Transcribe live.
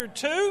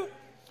2.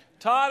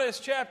 Titus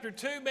chapter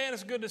 2. Man,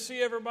 it's good to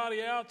see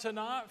everybody out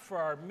tonight for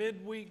our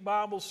midweek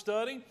Bible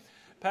study.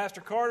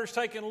 Pastor Carter's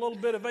taking a little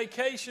bit of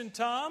vacation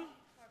time.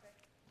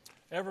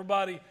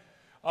 Everybody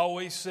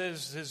always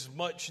says it's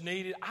much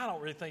needed. I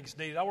don't really think it's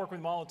needed. I work with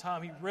him all the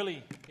time.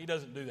 He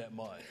doesn't do that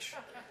much.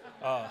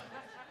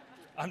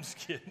 I'm just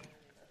kidding.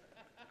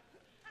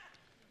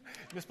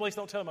 Miss Blaze,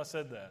 don't tell him I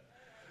said that.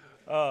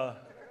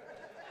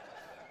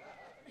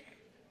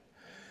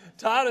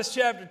 Titus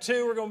chapter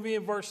 2, we're going to be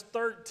in verse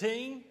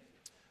 13.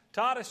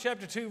 Titus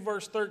chapter 2,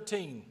 verse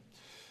 13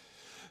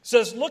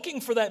 says,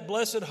 looking for that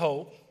blessed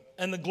hope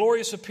and the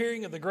glorious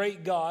appearing of the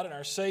great God and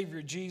our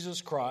Savior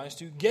Jesus Christ,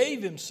 who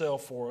gave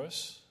himself for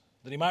us,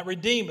 that he might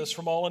redeem us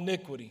from all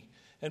iniquity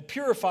and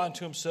purify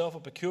unto himself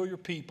a peculiar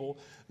people,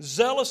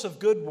 zealous of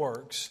good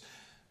works.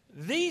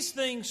 These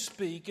things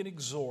speak and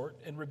exhort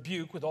and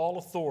rebuke with all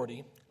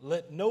authority.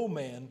 Let no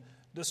man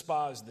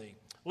despise thee.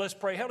 Let's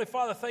pray. Heavenly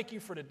Father, thank you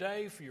for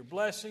today, for your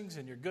blessings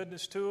and your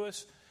goodness to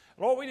us.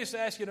 Lord, we just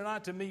ask you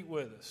tonight to meet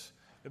with us,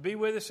 to be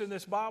with us in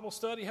this Bible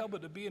study. Help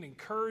it to be an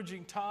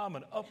encouraging time,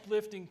 an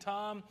uplifting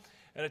time,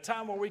 and a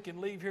time where we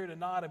can leave here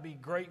tonight and be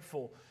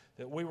grateful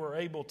that we were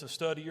able to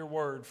study your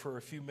word for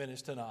a few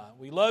minutes tonight.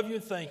 We love you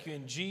and thank you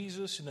in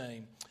Jesus'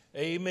 name.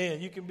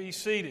 Amen. You can be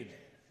seated.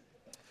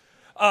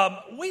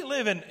 We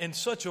live in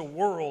such a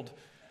world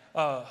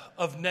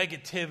of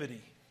negativity.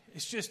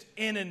 It's just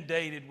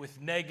inundated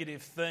with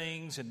negative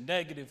things and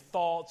negative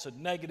thoughts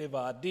and negative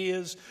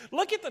ideas.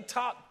 Look at the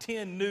top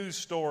 10 news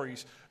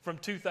stories from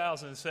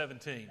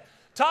 2017.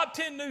 Top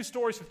 10 news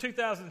stories from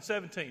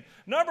 2017.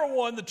 Number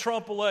 1, the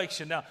Trump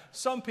election. Now,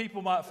 some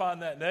people might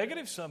find that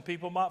negative. Some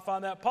people might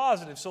find that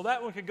positive. So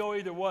that one could go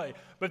either way.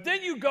 But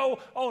then you go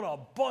on a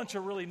bunch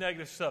of really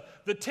negative stuff.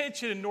 The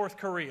tension in North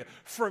Korea.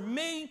 For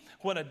me,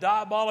 when a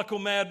diabolical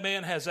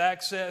madman has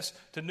access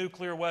to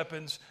nuclear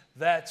weapons,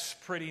 that's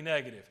pretty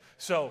negative.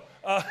 So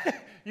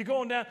you're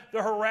going down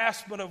the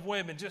harassment of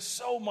women, just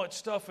so much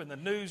stuff in the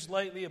news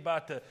lately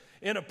about the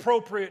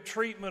inappropriate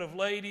treatment of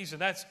ladies,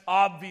 and that's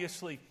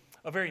obviously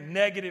a very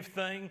negative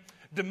thing.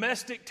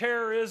 Domestic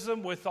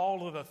terrorism with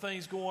all of the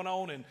things going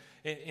on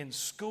in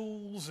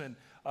schools and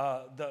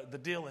the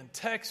deal in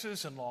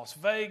Texas and Las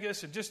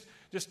Vegas and just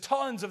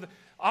tons of,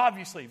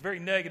 obviously, very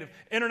negative.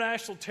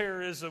 International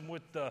terrorism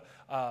with the,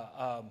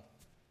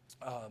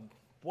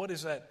 what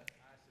is that?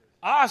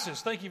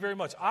 ISIS, thank you very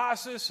much.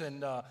 ISIS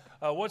and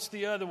what's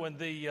the other one?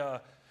 Man,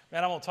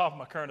 I'm on top of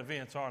my current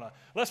events, aren't I?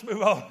 Let's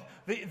move on.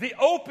 The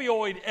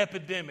opioid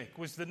epidemic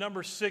was the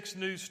number 6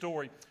 news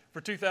story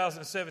for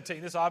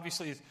 2017. This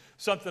obviously is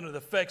something that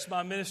affects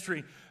my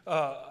ministry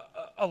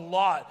a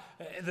lot.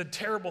 The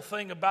terrible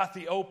thing about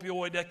the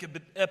opioid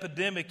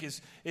epidemic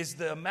is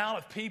the amount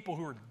of people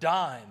who are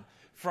dying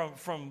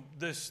from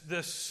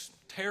this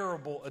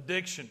terrible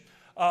addiction.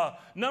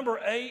 Number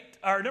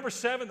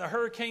 7, the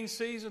hurricane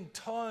season.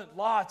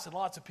 Lots and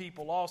lots of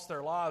people lost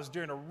their lives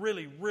during a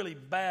really, really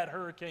bad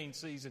hurricane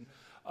season.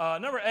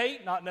 Number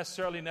 8, not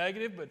necessarily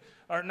negative,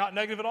 or not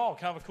negative at all,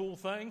 kind of a cool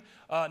thing.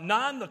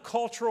 9, the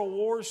cultural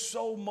wars.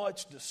 So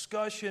much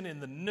discussion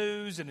in the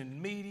news and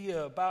in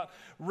media about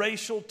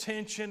racial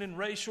tension and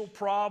racial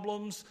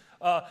problems.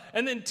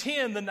 And then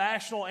 10, the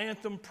national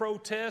anthem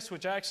protests,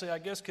 which actually I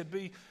guess could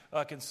be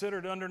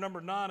considered under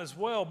number 9 as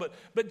well.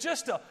 But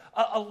just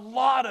a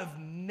lot of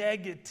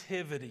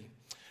negativity.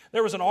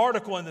 There was an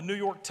article in the New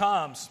York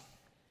Times.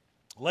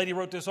 A lady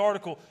wrote this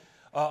article,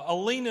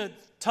 Alina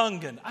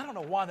Tungan. I don't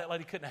know why that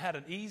lady couldn't have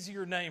had an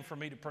easier name for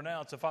me to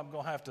pronounce if I'm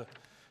going to have to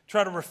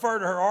try to refer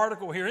to her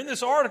article here. In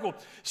this article,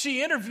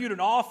 she interviewed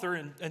an author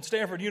and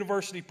Stanford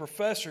University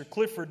professor,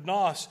 Clifford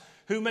Noss,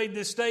 who made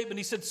this statement.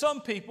 He said,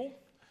 some people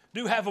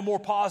do have a more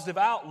positive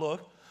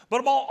outlook,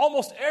 but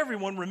almost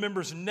everyone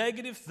remembers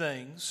negative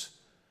things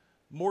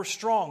more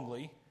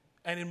strongly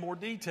and in more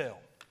detail.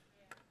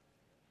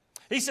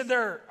 He said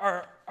there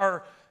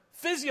are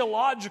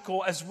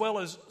physiological as well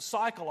as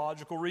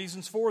psychological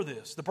reasons for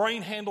this. The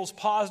brain handles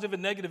positive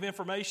and negative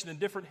information in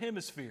different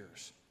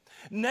hemispheres.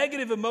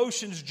 Negative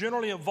emotions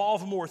generally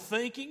involve more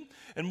thinking,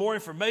 and more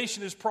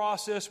information is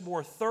processed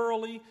more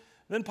thoroughly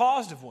than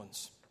positive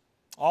ones.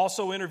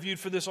 Also interviewed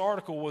for this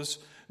article was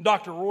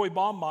Dr. Roy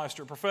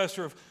Baumeister,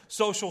 professor of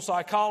social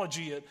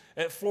psychology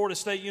at Florida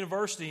State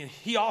University, and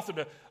he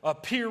authored a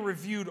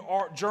peer-reviewed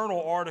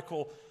journal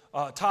article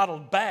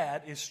titled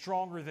 "Bad is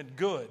Stronger Than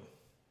Good."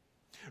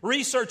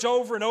 Research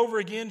over and over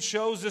again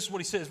shows, this is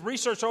what he says,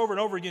 research over and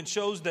over again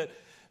shows that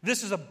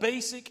this is a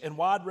basic and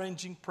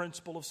wide-ranging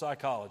principle of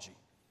psychology.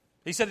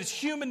 He said it's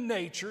human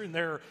nature, and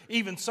there are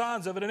even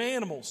signs of it in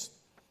animals.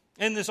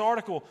 In this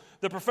article,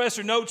 the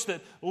professor notes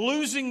that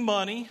losing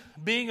money,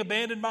 being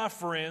abandoned by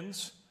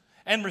friends,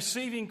 and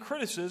receiving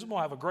criticism will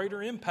have a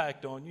greater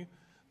impact on you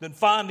than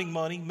finding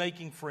money,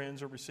 making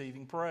friends, or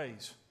receiving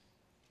praise.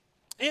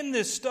 In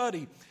this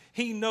study,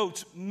 he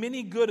notes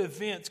many good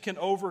events can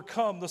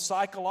overcome the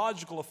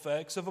psychological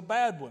effects of a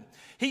bad one.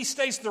 He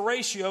states the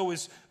ratio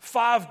is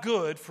 5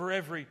 good for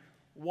every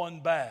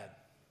 1 bad.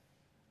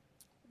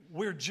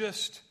 We're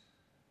just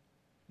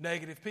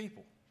negative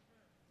people.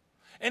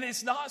 And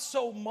it's not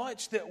so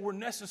much that we're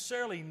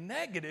necessarily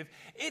negative.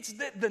 It's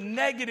that the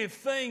negative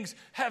things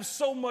have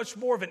so much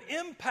more of an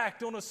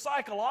impact on us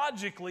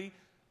psychologically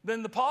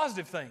than the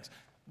positive things.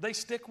 They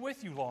stick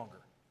with you longer.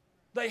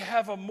 They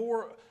have a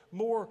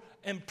more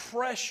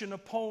impression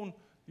upon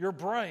your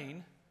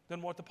brain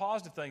than what the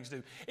positive things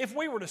do. If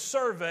we were to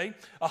survey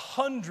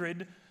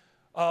 100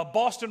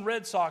 Boston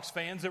Red Sox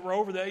fans that were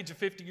over the age of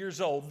 50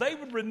 years old, they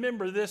would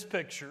remember this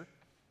picture.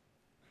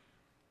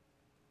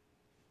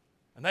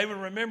 And they would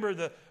remember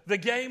the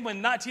game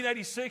when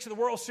 1986 in the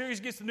World Series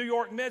against the New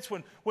York Mets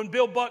when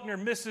Bill Buckner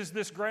misses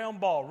this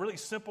ground ball, really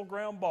simple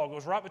ground ball,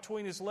 goes right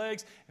between his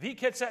legs. If he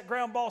catches that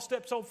ground ball,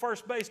 steps on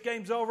first base,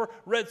 game's over,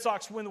 Red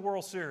Sox win the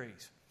World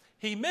Series.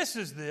 He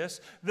misses this.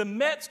 The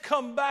Mets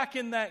come back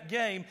in that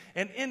game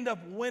and end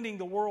up winning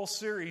the World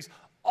Series,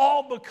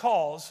 all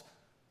because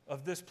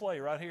of this play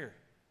right here.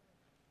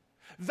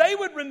 They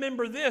would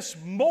remember this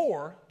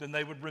more than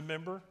they would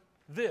remember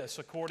this,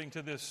 according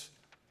to this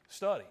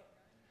study.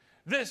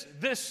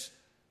 This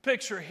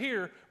picture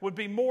here would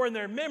be more in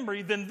their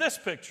memory than this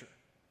picture.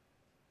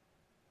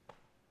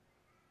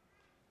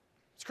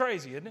 It's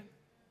crazy, isn't it?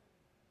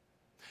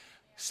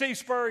 Steve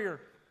Spurrier,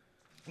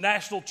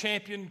 national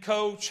champion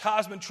coach,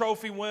 Heisman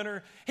Trophy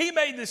winner, he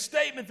made this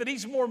statement that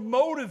he's more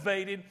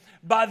motivated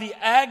by the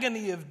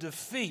agony of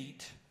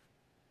defeat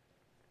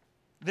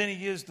than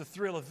he is the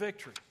thrill of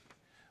victory.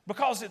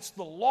 Because it's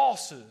the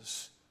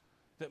losses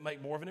that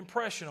make more of an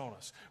impression on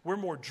us. We're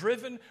more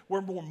driven,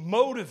 we're more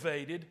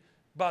motivated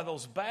by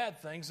those bad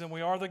things than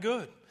we are the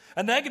good.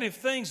 And negative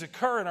things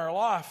occur in our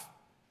life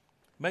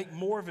make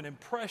more of an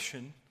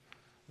impression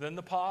than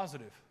the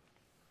positive.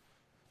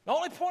 The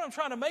only point I'm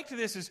trying to make to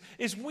this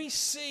is we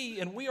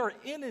see and we are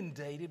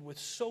inundated with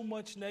so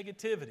much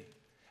negativity.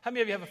 How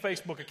many of you have a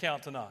Facebook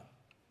account tonight?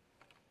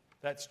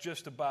 That's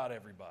just about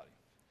everybody.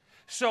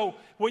 So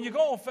when you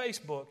go on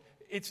Facebook,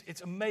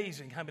 it's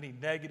amazing how many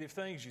negative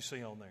things you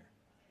see on there.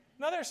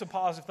 Now there's some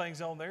positive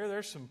things on there.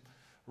 There's some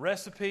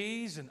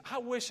recipes, and I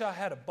wish I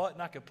had a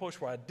button I could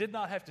push where I did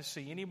not have to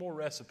see any more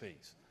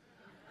recipes.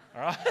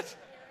 All right?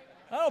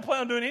 I don't plan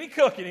on doing any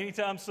cooking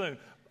anytime soon.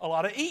 A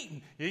lot of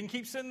eating. You can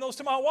keep sending those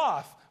to my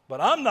wife, but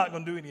I'm not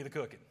going to do any of the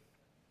cooking.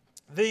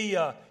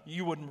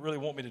 You wouldn't really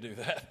want me to do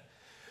that.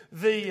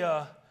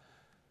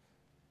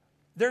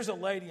 There's a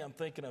lady I'm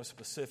thinking of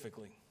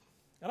specifically,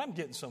 and I'm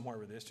getting somewhere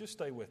with this. Just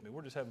stay with me.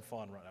 We're just having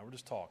fun right now. We're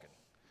just talking.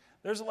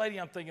 There's a lady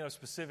I'm thinking of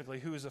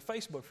specifically who is a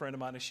Facebook friend of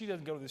mine, and she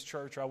doesn't go to this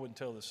church, or I wouldn't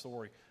tell this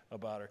story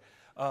about her.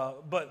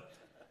 But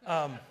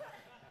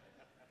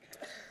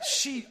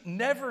she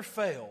never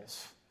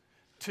fails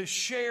to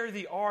share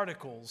the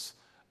articles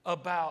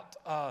about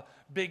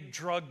big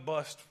drug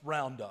bust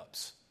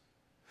roundups.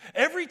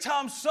 Every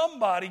time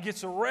somebody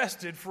gets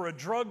arrested for a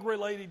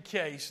drug-related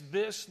case,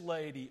 this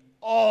lady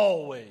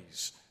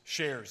always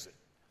shares it.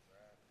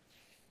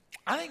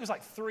 I think it was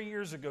like 3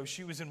 years ago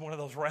she was in one of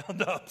those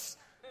roundups.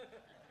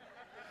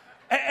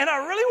 And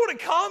I really want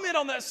to comment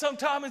on that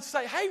sometime and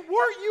say, hey,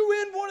 weren't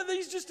you in one of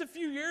these just a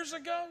few years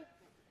ago?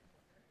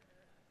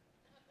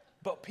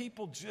 But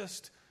people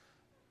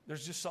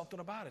there's just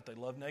something about it. They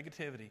love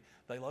negativity.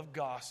 They love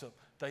gossip.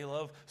 They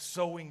love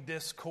sowing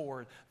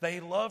discord. They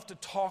love to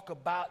talk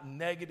about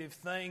negative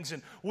things.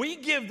 And we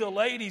give the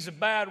ladies a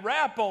bad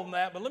rap on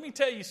that, but let me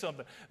tell you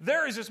something.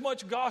 There is as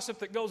much gossip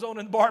that goes on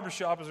in the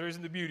barbershop as there is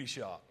in the beauty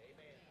shop.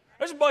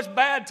 There's a bunch of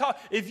bad talk.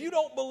 If you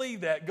don't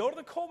believe that, go to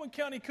the Coleman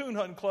County Coon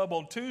Hunting Club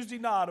on Tuesday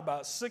night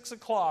about 6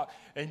 o'clock,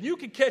 and you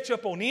can catch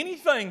up on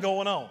anything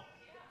going on.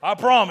 I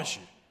promise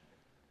you.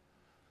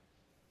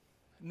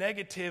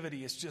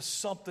 Negativity is just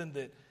something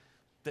that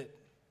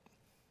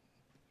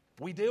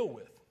we deal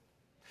with.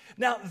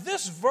 Now,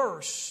 this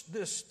verse,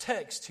 this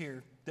text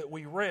here that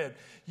we read,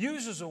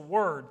 uses a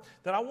word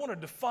that I want to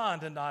define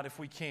tonight if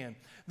we can.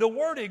 The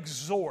word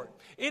exhort.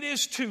 It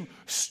is to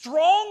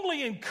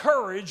strongly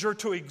encourage or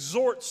to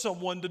exhort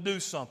someone to do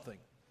something.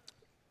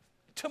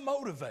 To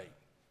motivate.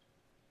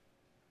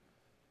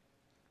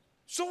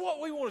 So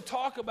what we want to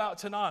talk about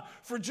tonight,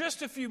 for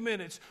just a few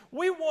minutes,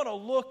 we want to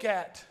look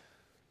at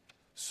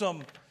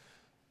some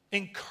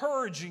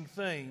encouraging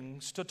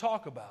things to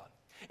talk about.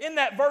 In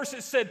that verse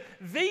it said,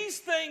 these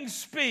things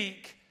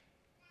speak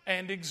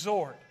and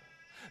exhort.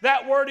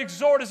 That word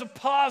exhort is a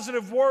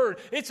positive word.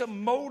 It's a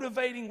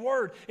motivating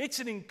word. It's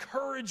an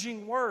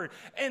encouraging word.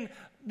 And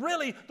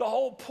really the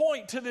whole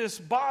point to this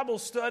Bible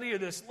study or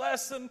this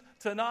lesson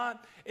tonight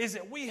is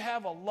that we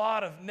have a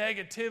lot of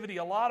negativity,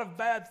 a lot of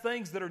bad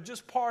things that are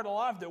just part of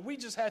life that we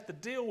just have to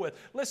deal with.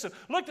 Listen,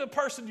 look to the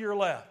person to your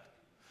left.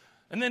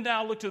 And then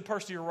now look to the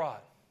person to your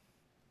right.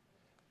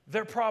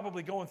 They're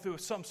probably going through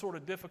some sort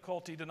of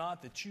difficulty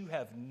tonight that you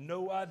have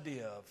no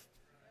idea of.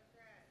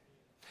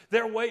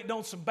 They're waiting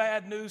on some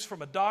bad news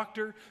from a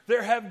doctor.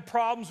 They're having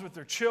problems with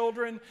their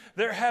children.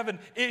 They're having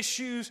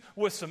issues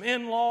with some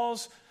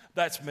in-laws.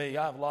 That's me.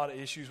 I have a lot of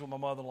issues with my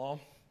mother-in-law.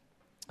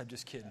 I'm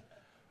just kidding.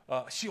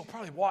 She'll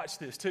probably watch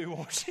this too,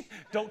 won't she?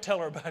 Don't tell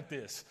her about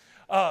this.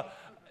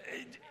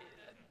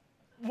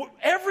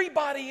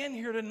 Everybody in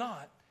here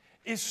tonight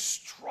is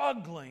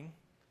struggling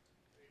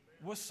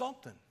with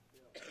something.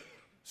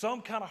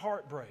 some kind of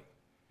heartbreak.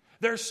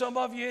 There's some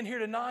of you in here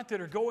tonight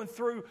that are going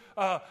through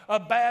a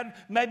bad,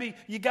 maybe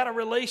you got a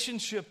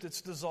relationship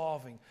that's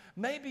dissolving.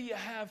 Maybe you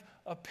have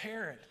a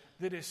parent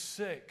that is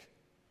sick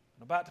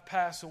and about to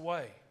pass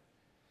away.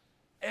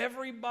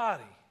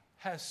 Everybody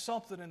has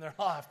something in their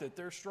life that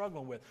they're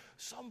struggling with,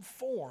 some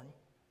form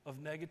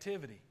of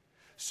negativity.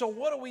 So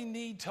what do we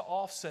need to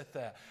offset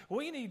that?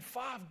 We need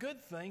 5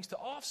 good things to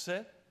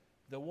offset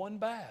the one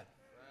bad.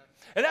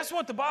 And that's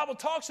what the Bible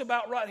talks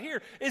about right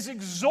here, is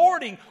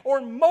exhorting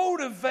or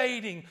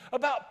motivating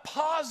about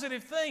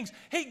positive things.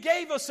 He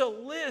gave us a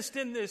list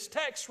in this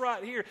text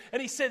right here,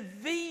 and he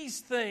said, these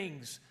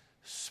things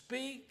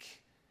speak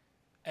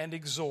and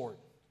exhort.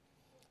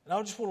 And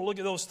I just want to look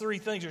at those 3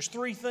 things. There's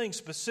 3 things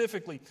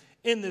specifically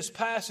in this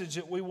passage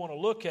that we want to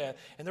look at,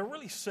 and they're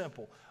really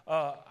simple.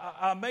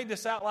 I made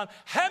this outline.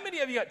 How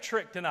many of you got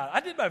tricked tonight? I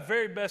did my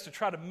very best to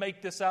try to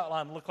make this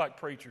outline look like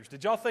preachers.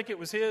 Did y'all think it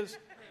was his?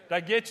 Did I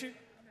get you?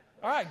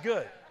 All right,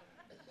 good.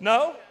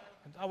 No?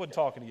 I wasn't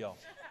talking to y'all.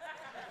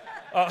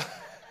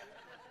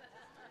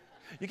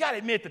 You got to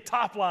admit the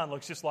top line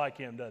looks just like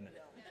him, doesn't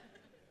it?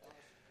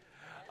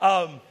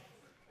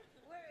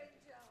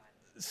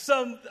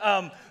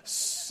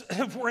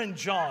 We're in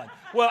John.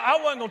 Well,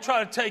 I wasn't going to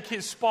try to take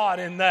his spot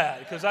in that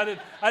because I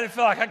didn't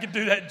feel like I could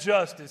do that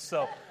justice.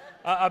 So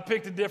I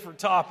picked a different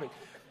topic.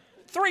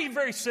 3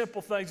 very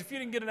simple things. If you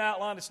didn't get an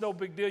outline, it's no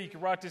big deal. You can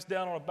write this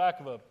down on the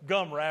back of a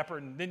gum wrapper,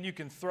 and then you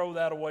can throw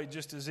that away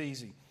just as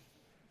easy.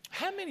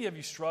 How many of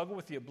you struggle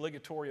with the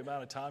obligatory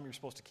amount of time you're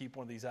supposed to keep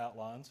one of these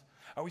outlines?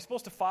 Are we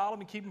supposed to file them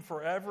and keep them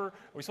forever? Are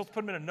we supposed to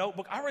put them in a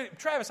notebook?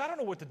 Travis, I don't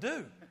know what to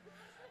do.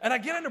 And I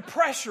get under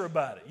pressure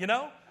about it, you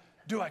know?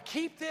 Do I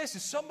keep this?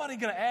 Is somebody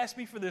going to ask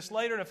me for this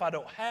later? And if I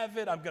don't have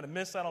it, I'm going to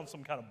miss out on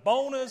some kind of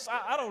bonus?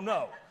 I don't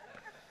know.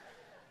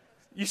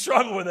 You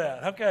struggle with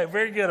that. Okay,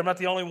 very good. I'm not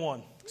the only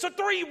one. So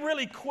 3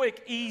 really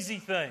quick, easy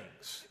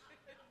things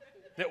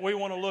that we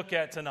want to look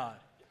at tonight.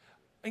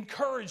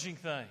 Encouraging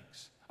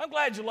things. I'm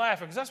glad you're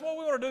laughing because that's what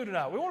we want to do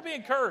tonight. We want to be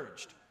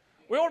encouraged.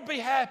 We want to be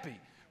happy.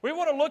 We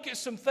want to look at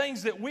some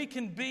things that we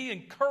can be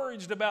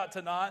encouraged about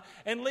tonight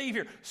and leave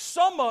here.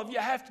 Some of you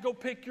have to go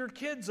pick your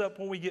kids up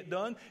when we get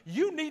done.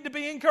 You need to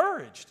be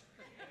encouraged.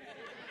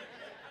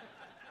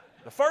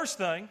 The first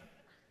thing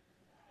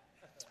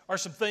are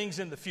some things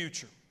in the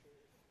future.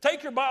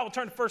 Take your Bible,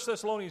 turn to 1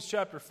 Thessalonians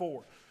chapter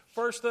 4.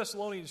 1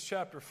 Thessalonians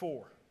chapter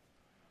 4.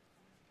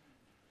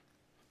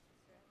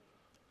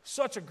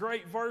 Such a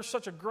great verse,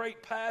 such a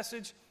great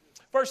passage.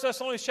 1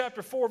 Thessalonians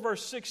chapter 4,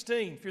 verse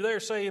 16. If you're there,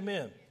 say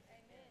amen.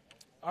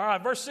 All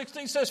right, verse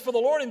 16 says, "For the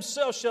Lord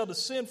himself shall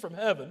descend from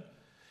heaven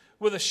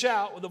with a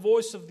shout, with the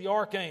voice of the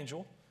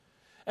archangel,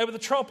 and with the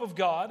trump of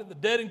God, and the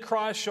dead in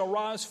Christ shall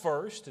rise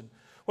first. And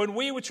when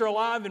we which are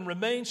alive and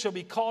remain shall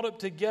be caught up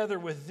together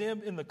with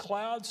them in the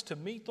clouds to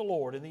meet the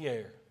Lord in the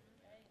air.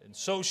 And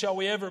so shall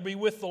we ever be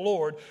with the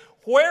Lord.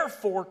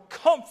 Wherefore,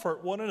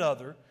 comfort one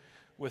another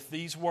with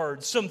these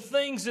words." Some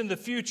things in the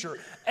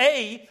future.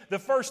 The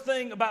first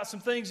thing about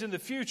some things in the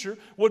future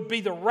would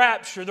be the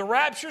rapture. The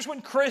rapture is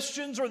when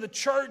Christians or the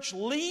church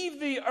leave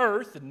the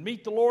earth and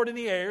meet the Lord in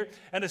the air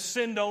and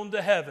ascend on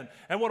to heaven.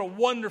 And what a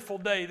wonderful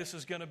day this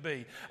is going to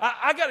be.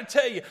 I got to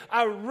tell you,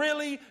 I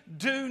really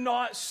do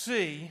not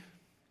see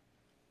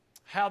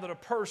how that a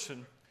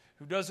person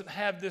who doesn't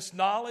have this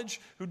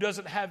knowledge, who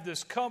doesn't have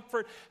this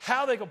comfort,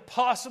 how they could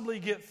possibly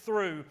get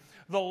through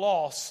the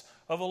loss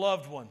of a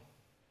loved one.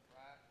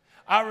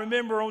 I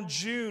remember on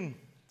June,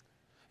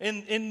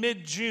 in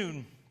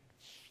mid-June,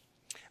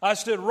 I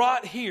stood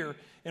right here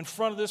in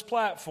front of this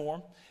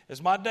platform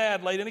as my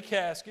dad laid in a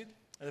casket.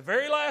 And the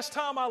very last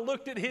time I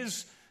looked at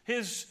his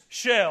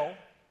shell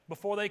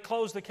before they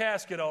closed the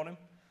casket on him,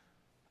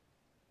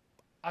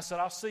 I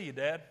said, "I'll see you,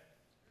 Dad."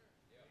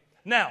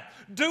 Now,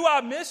 do I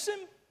miss him?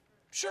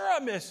 Sure I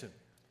miss him.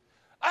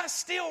 I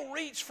still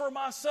reach for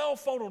my cell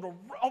phone on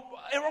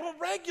a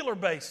regular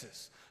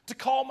basis to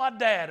call my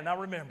dad, and I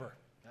remember.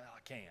 No, I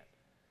can't.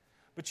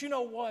 But you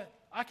know what?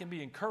 I can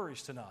be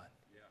encouraged tonight.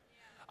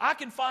 I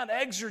can find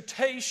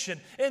exhortation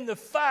in the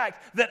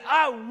fact that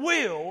I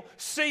will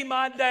see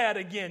my dad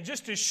again.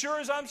 Just as sure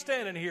as I'm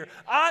standing here,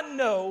 I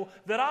know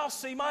that I'll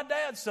see my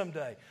dad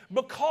someday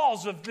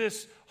because of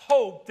this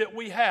hope that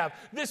we have.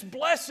 This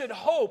blessed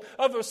hope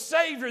of a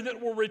Savior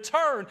that will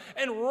return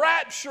and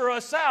rapture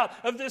us out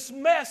of this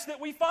mess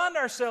that we find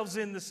ourselves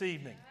in this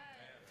evening.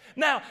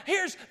 Now,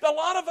 here's a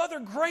lot of other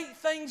great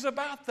things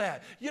about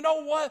that. You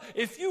know what?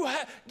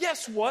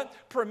 Guess what?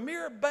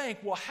 Premier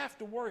Bank will have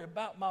to worry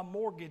about my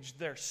mortgage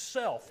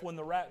theirself when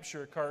the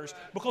rapture occurs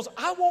because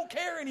I won't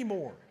care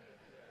anymore.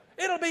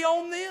 It'll be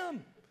on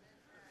them.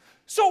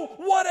 So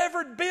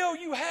whatever bill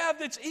you have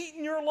that's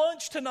eating your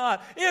lunch tonight,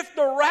 if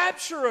the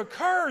rapture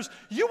occurs,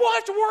 you won't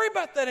have to worry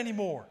about that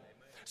anymore.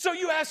 So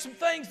you have some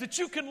things that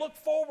you can look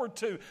forward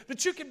to,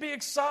 that you can be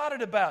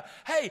excited about.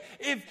 Hey,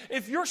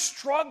 if you're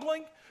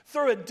struggling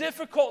through a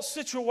difficult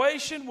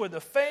situation with a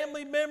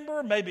family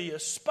member, maybe a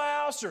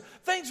spouse, or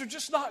things are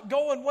just not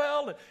going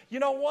well, and you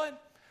know what?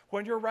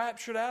 When you're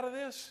raptured out of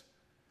this,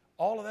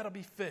 all of that will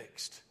be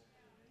fixed.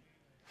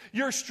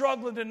 You're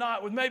struggling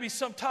tonight with maybe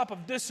some type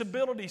of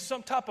disability,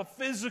 some type of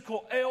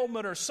physical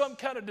ailment, or some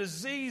kind of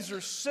disease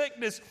or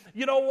sickness.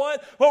 You know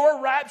what? When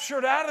we're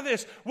raptured out of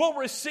this, we'll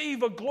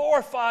receive a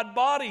glorified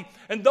body,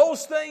 and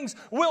those things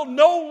we'll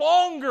no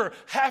longer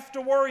have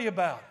to worry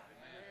about.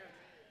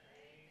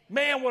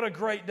 Man, what a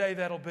great day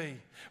that'll be.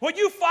 When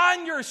you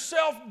find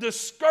yourself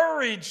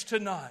discouraged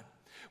tonight,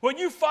 when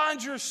you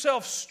find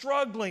yourself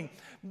struggling,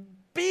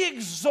 be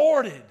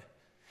exhorted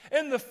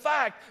in the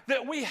fact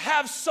that we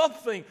have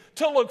something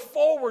to look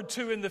forward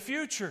to in the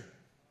future.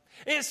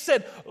 It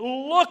said,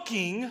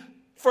 looking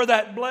for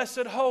that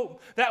blessed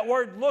hope. That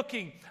word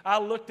looking, I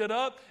looked it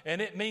up,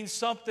 and it means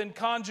something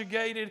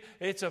conjugated.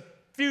 It's a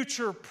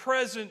future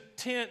present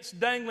tense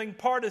dangling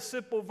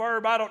participle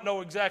verb. I don't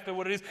know exactly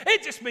what it is.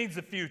 It just means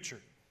the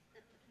future.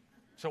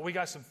 So we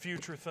got some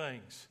future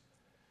things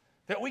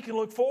that we can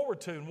look forward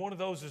to, and one of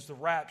those is the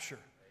rapture,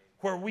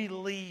 where we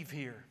leave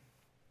here.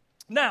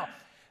 Now,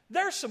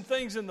 there's some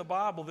things in the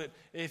Bible that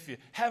if you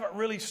haven't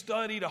really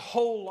studied a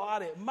whole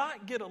lot, it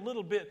might get a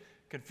little bit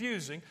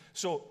confusing.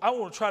 So I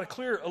want to try to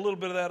clear a little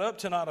bit of that up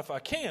tonight if I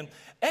can.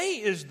 A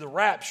is the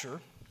rapture.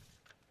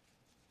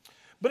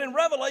 But in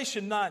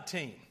Revelation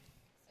 19,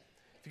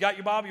 if you got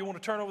your Bible, you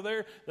want to turn over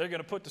there, they're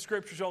going to put the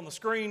scriptures on the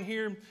screen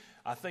here.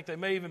 I think they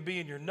may even be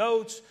in your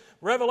notes.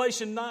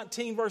 Revelation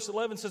 19 verse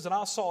 11 says, "And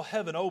I saw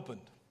heaven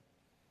opened,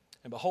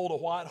 and behold a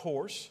white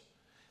horse.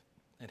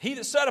 And he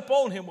that sat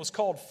upon him was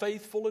called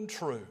Faithful and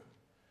True.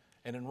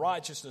 And in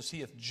righteousness he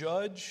hath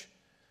judge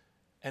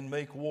and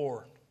make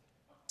war.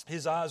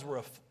 His eyes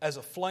were as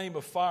a flame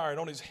of fire, and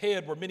on his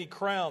head were many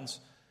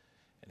crowns.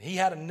 And he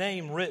had a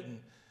name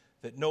written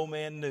that no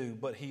man knew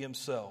but he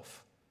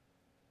himself.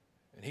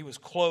 And he was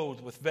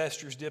clothed with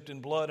vestures dipped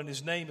in blood, and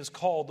his name is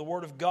called the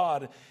Word of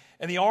God.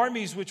 And the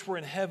armies which were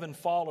in heaven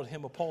followed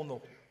him upon the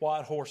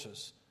white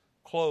horses,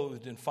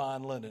 clothed in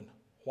fine linen,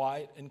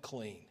 white and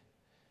clean.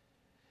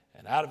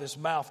 And out of his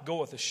mouth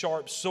goeth a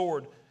sharp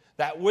sword,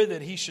 that with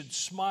it he should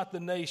smite the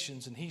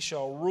nations, and he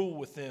shall rule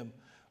with them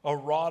a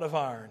rod of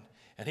iron.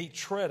 And he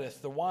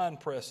treadeth the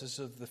winepresses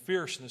of the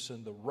fierceness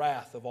and the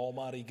wrath of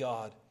Almighty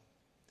God.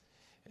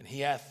 And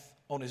he hath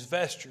on his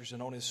vestures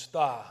and on his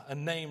thigh a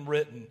name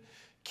written,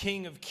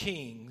 King of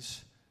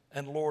Kings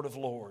and Lord of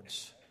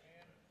Lords."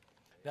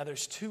 Now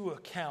there's two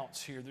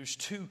accounts here. There's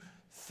two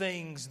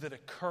things that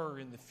occur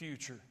in the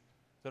future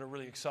that are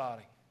really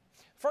exciting.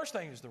 First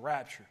thing is the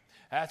rapture.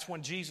 That's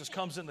when Jesus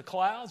comes in the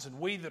clouds, and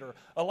we that are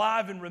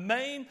alive and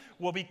remain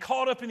will be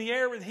caught up in the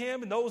air with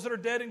him, and those that are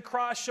dead in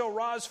Christ shall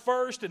rise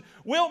first, and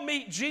we'll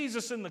meet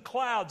Jesus in the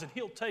clouds, and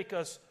he'll take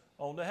us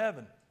on to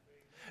heaven.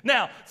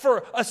 Now,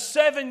 for a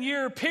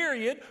 7-year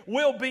period,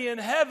 we'll be in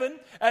heaven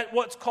at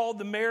what's called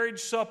the marriage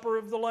supper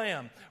of the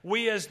Lamb.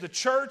 We as the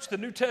church, the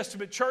New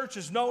Testament church,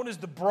 is known as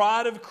the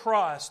bride of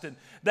Christ. And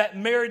that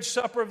marriage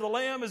supper of the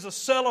Lamb is a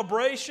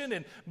celebration.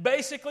 And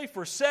basically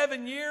for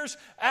 7 years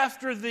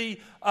after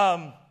the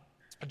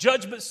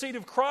judgment seat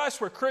of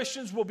Christ, where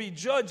Christians will be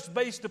judged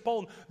based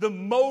upon the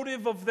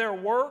motive of their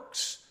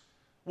works.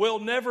 We'll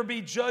never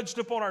be judged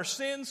upon our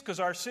sins,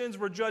 because our sins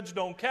were judged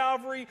on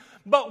Calvary,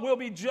 but we'll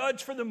be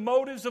judged for the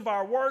motives of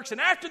our works.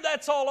 And after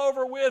that's all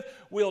over with,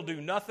 we'll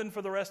do nothing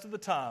for the rest of the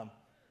time.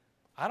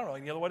 I don't know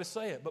any other way to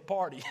say it, but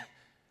party.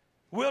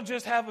 We'll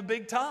just have a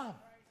big time.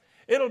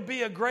 It'll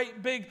be a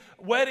great big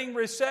wedding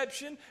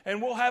reception,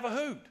 and we'll have a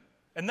hoot.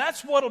 And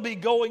that's what'll be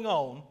going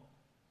on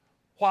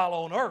while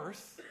on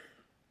earth.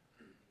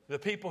 The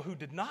people who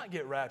did not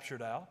get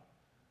raptured out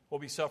will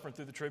be suffering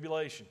through the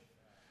tribulation.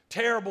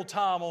 Terrible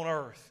time on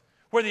earth,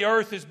 where the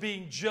earth is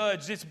being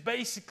judged. It's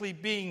basically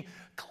being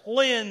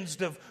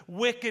cleansed of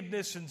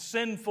wickedness and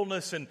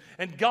sinfulness, and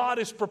God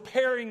is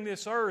preparing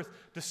this earth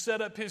to set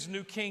up his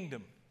new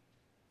kingdom.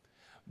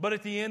 But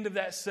at the end of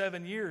that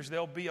 7 years,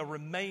 there'll be a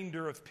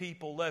remainder of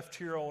people left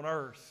here on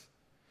earth.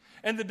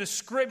 And the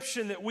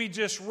description that we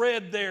just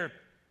read there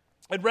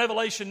in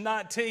Revelation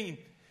 19,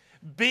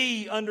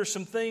 B, under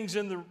some things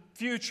in the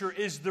future,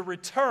 is the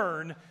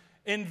return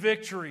in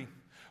victory.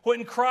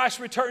 When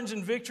Christ returns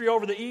in victory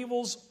over the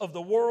evils of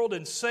the world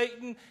and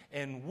Satan,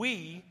 and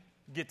we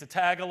get to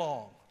tag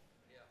along.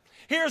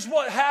 Here's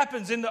what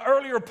happens in the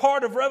earlier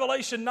part of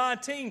Revelation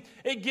 19.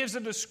 It gives a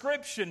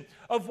description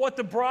of what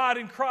the bride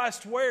in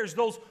Christ wears,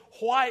 those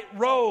white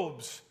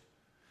robes.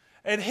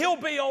 And he'll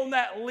be on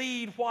that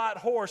lead white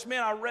horse.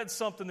 Man, I read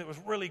something that was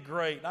really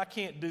great. And I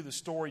can't do the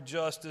story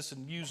justice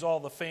and use all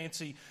the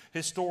fancy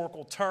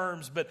historical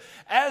terms, but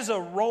as a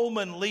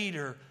Roman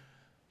leader,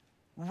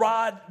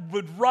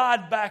 would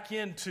ride back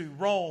into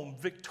Rome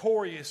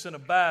victorious in a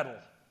battle,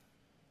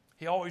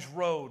 he always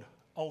rode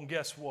on,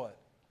 guess what?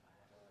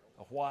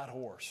 A white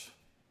horse.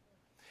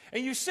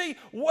 And you see,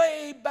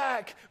 way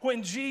back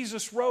when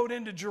Jesus rode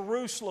into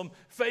Jerusalem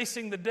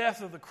facing the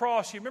death of the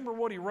cross, you remember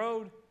what he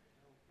rode?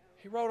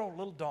 He rode on a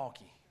little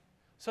donkey.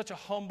 Such a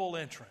humble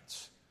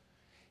entrance.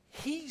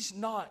 He's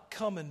not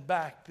coming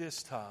back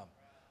this time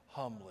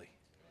humbly.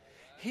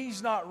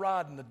 He's not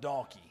riding the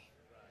donkey.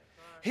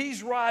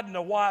 He's riding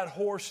a white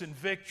horse in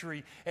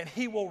victory, and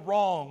he will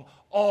wrong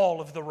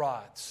all of the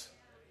rights.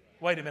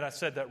 Wait a minute, I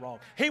said that wrong.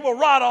 He will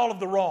right all of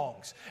the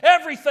wrongs.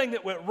 Everything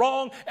that went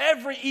wrong,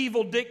 every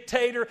evil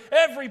dictator,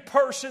 every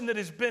person that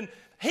has been,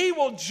 He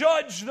will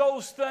judge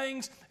those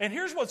things. And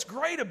here's what's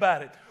great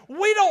about it.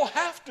 We don't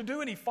have to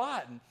do any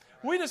fighting.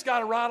 We just got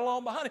to ride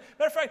along behind Him.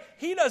 Matter of fact,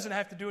 He doesn't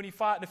have to do any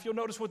fighting. If you'll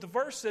notice what the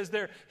verse says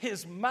there,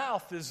 His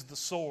mouth is the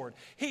sword.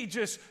 He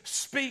just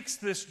speaks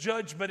this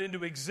judgment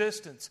into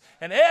existence.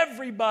 And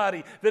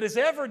everybody that has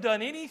ever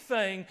done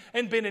anything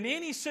and been in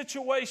any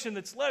situation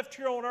that's left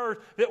here on earth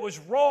that was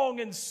wrong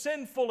and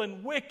sinful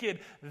and wicked,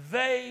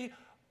 they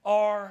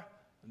are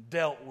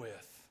dealt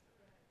with.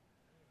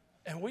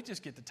 And we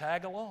just get to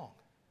tag along.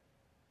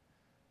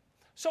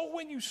 So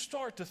when you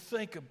start to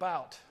think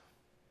about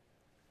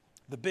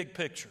the big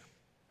picture,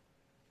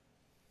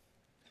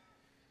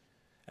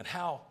 and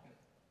how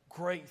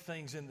great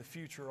things in the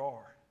future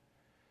are,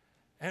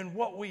 and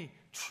what we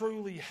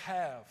truly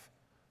have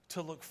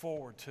to look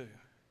forward to,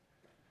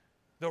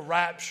 the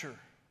rapture,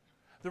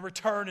 the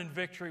return in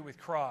victory with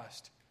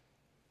Christ.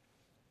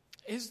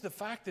 Is the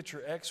fact that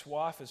your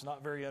ex-wife is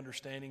not very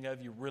understanding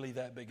of you really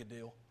that big a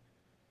deal?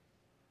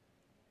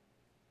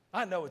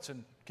 I know it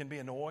can be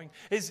annoying.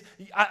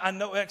 I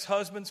know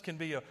ex-husbands can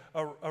be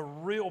a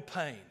real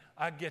pain.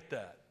 I get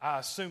that. I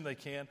assume they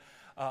can.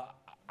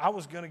 I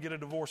was going to get a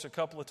divorce a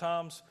couple of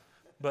times,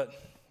 but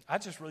I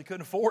just really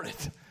couldn't afford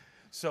it.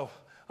 So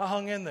I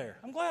hung in there.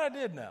 I'm glad I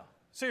did now.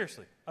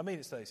 Seriously. I mean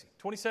it, Stacy.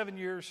 27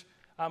 years,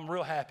 I'm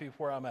real happy with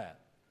where I'm at.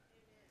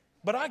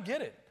 But I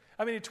get it.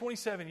 I mean, in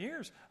 27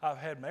 years, I've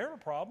had marital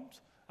problems.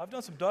 I've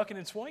done some ducking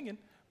and swinging.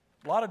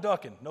 A lot of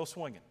ducking, no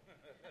swinging.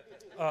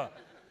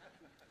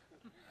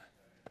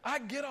 I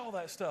get all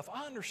that stuff.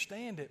 I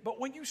understand it. But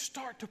when you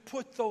start to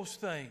put those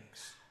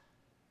things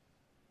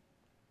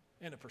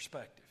into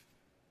perspective,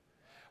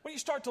 when you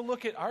start to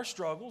look at our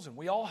struggles, and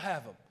we all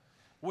have them.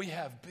 We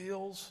have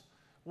bills.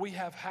 We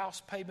have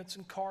house payments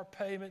and car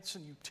payments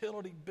and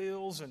utility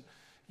bills and,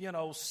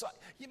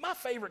 my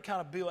favorite kind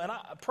of bill, and I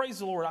praise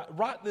the Lord,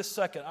 right this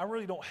second, I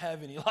really don't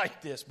have any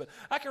like this, but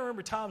I can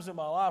remember times in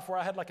my life where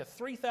I had like a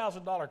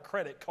 $3,000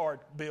 credit card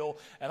bill,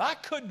 and I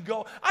couldn't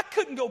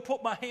go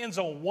put my hands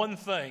on one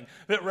thing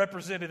that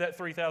represented that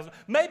 $3,000.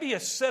 Maybe a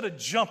set of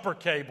jumper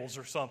cables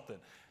or something.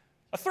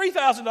 A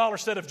 $3,000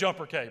 set of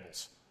jumper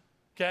cables.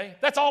 Okay?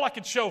 That's all I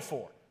could show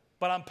for.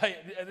 But I'm paying.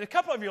 A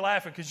couple of you are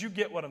laughing because you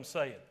get what I'm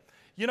saying.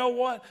 You know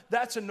what?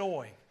 That's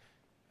annoying.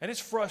 And it's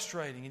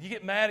frustrating. And you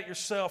get mad at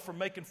yourself for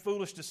making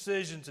foolish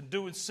decisions and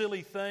doing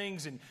silly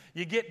things. And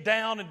you get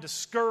down and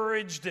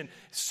discouraged and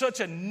such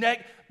a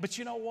neck. But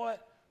you know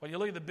what? When you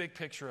look at the big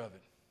picture of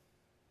it,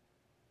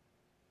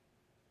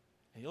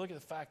 and you look at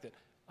the fact that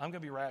I'm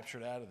going to be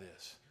raptured out of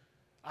this.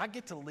 I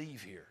get to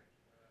leave here.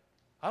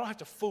 I don't have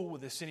to fool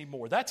with this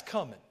anymore. That's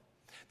coming.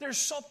 There's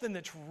something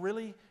that's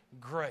really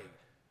great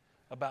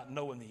about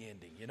knowing the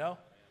ending,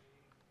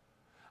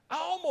 I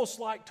almost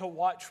like to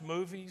watch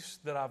movies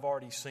that I've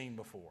already seen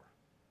before,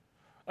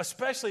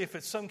 especially if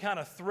it's some kind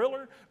of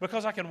thriller,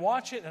 because I can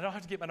watch it and I don't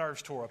have to get my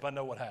nerves tore up. I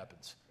know what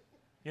happens,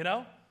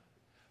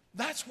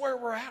 That's where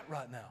we're at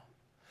right now.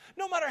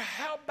 No matter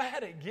how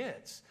bad it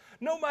gets,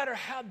 no matter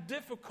how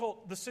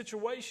difficult the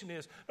situation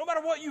is, no matter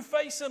what you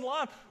face in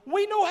life,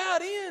 we know how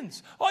it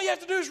ends. All you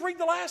have to do is read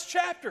the last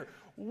chapter.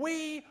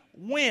 We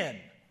win.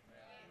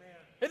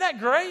 Isn't that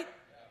great?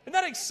 Isn't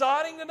that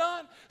exciting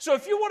tonight? So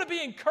if you want to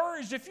be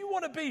encouraged, if you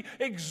want to be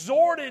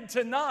exhorted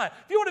tonight,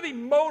 if you want to be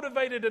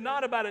motivated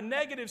tonight about a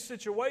negative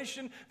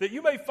situation that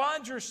you may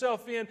find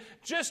yourself in,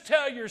 just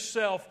tell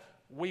yourself,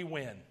 we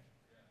win.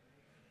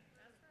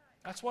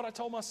 That's what I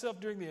told myself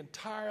during the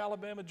entire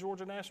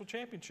Alabama-Georgia National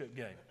Championship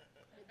game.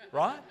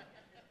 Right?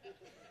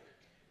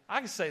 I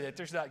can say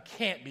that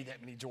can't be that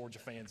many Georgia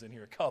fans in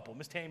here. A couple.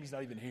 Miss Tammy's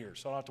not even here,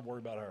 so I don't have to worry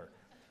about her.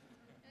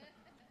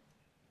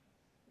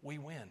 We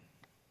win.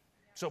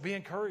 So be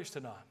encouraged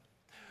tonight.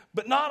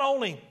 But not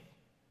only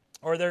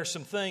are there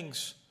some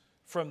things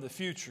from the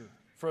future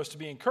for us to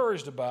be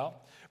encouraged about,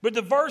 but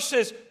the verse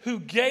says, who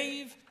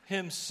gave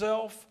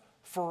Himself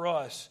for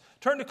us.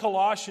 Turn to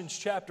Colossians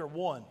chapter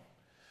 1.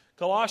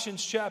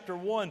 Colossians chapter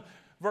 1,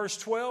 verse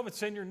 12.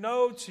 It's in your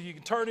notes, so you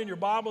can turn in your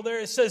Bible there.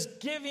 It says,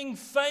 giving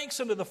thanks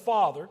unto the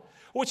Father,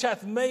 which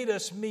hath made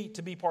us meet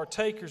to be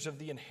partakers of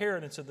the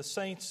inheritance of the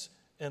saints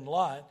in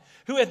light,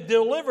 who hath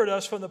delivered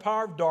us from the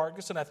power of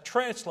darkness and hath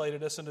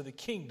translated us into the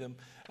kingdom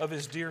of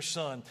His dear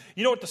Son.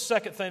 You know what the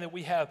second thing that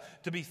we have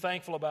to be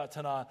thankful about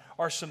tonight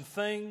are some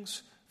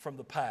things from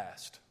the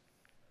past.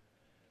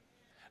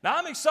 Now,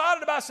 I'm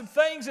excited about some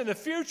things in the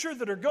future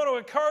that are going to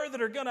occur,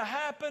 that are going to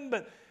happen,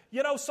 but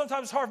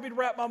sometimes it's hard for me to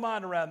wrap my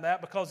mind around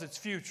that because it's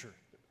future.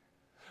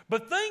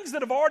 But things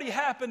that have already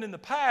happened in the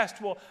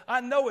past, well,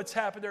 I know it's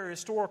happened. There are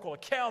historical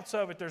accounts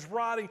of it. There's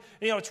writing.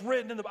 It's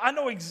written in the... I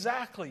know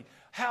exactly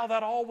how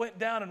that all went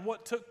down and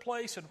what took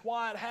place and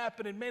why it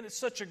happened. And man, it's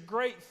such a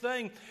great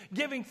thing,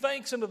 giving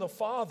thanks unto the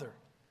Father,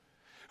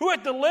 who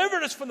hath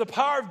delivered us from the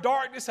power of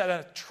darkness and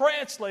hath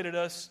translated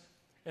us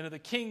into the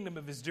kingdom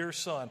of His dear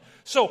Son.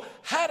 So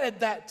how did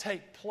that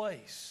take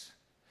place?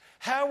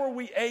 How were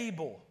we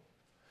able?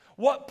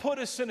 What put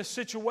us in a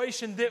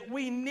situation that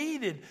we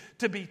needed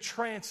to be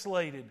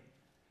translated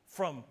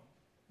from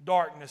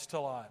darkness to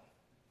light?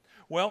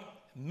 Well,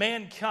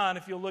 mankind,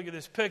 if you'll look at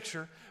this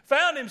picture,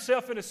 found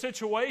himself in a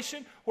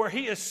situation where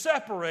he is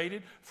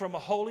separated from a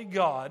holy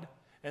God,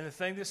 and the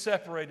thing that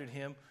separated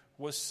him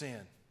was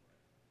sin.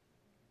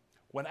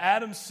 When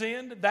Adam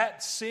sinned,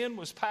 that sin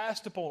was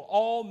passed upon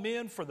all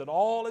men, for that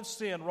all have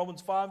sinned.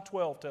 Romans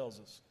 5:12 tells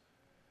us.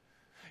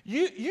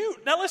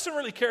 Now listen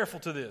really careful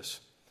to this.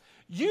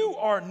 You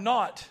are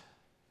not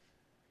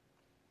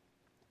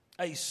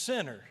a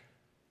sinner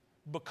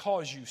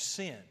because you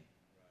sin.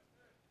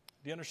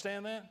 Do you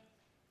understand that?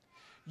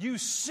 You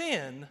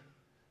sin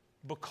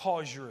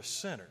because you're a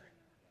sinner.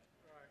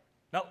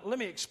 Now, let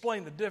me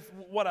explain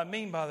what I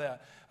mean by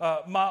that.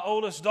 My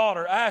oldest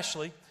daughter,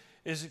 Ashley,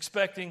 is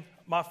expecting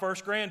my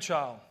first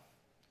grandchild.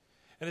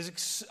 And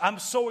I'm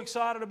so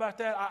excited about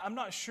that. I'm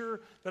not sure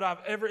that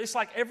it's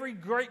like every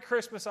great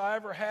Christmas I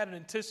ever had and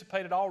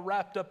anticipated all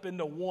wrapped up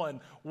into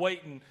one,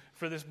 waiting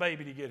for this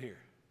baby to get here.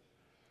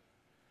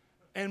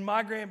 And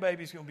my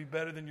grandbaby's going to be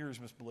better than yours,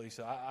 Miss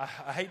Belisa.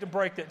 I hate to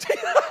break that to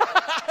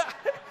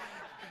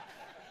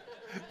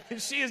you.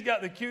 She has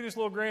got the cutest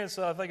little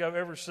grandson I think I've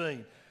ever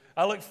seen.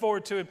 I look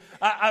forward to him.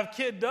 I've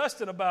kid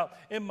Dustin about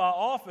in my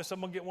office. I'm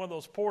going to get one of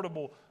those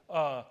portable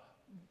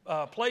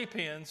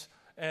playpens,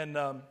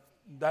 and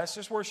that's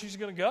just where she's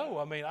going to go.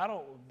 I mean,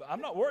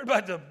 I'm not worried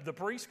about the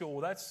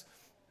preschool.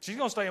 She's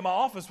going to stay in my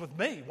office with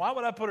me. Why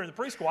would I put her in the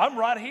preschool? I'm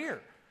right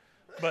here.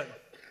 But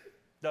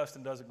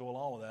Dustin doesn't go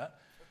along with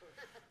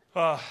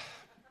that.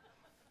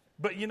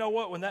 But you know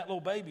what? When that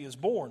little baby is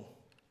born,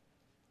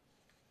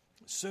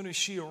 as soon as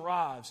she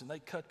arrives and they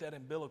cut that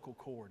umbilical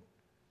cord,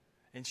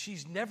 and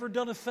she's never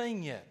done a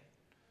thing yet,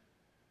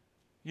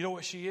 you know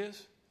what she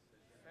is?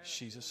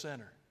 She's a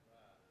sinner.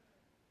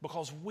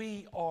 Because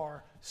we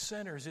are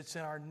sinners. It's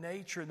in our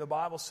nature. And the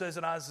Bible says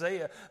in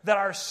Isaiah that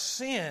our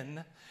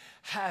sin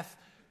hath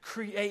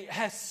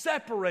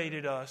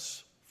separated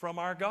us from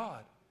our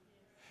God.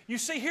 You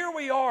see, here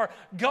we are.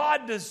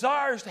 God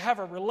desires to have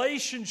a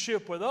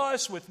relationship with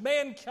us, with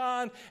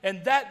mankind,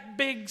 and that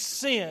big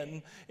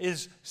sin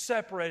is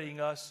separating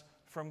us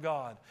from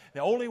God. The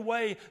only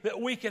way that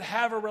we could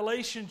have a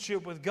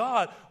relationship with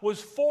God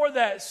was for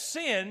that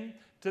sin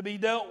to be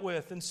dealt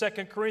with. In 2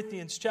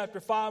 Corinthians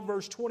chapter 5,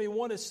 verse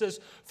 21, it says,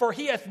 "For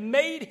he hath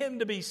made him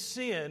to be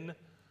sin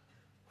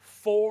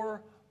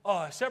for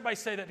us." Everybody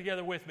say that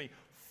together with me.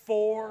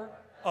 For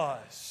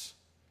us,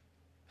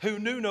 who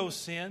knew no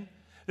sin,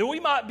 that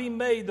we might be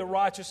made the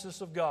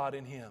righteousness of God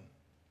in him.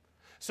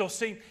 So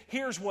see,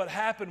 here's what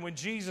happened when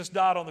Jesus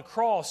died on the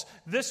cross.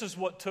 This is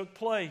what took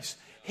place.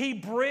 He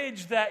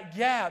bridged that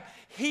gap.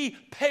 He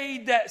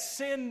paid that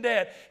sin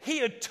debt. He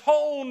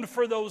atoned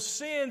for those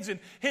sins, and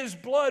His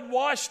blood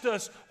washed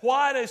us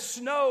white as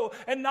snow.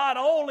 And not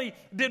only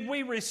did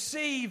we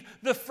receive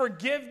the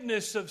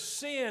forgiveness of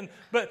sin,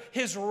 but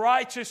His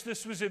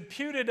righteousness was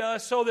imputed to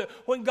us, so that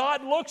when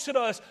God looks at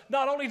us,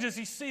 not only does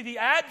He see the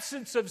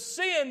absence of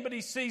sin, but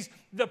He sees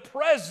the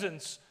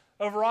presence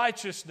of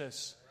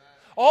righteousness.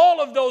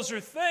 All of those are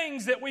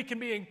things that we can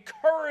be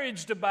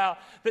encouraged about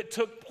that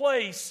took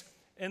place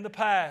in the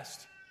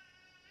past.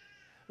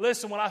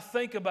 Listen, when I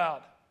think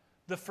about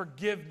the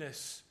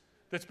forgiveness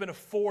that's been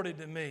afforded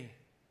to me,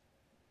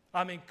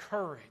 I'm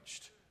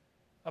encouraged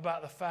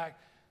about the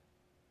fact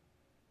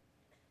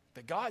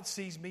that God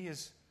sees me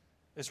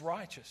as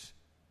righteous.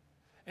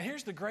 And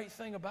here's the great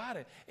thing about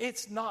it.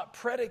 It's not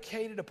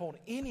predicated upon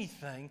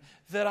anything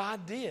that I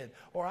did,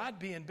 or I'd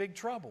be in big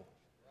trouble.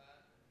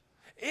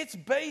 It's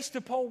based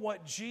upon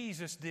what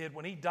Jesus did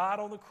when He died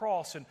on the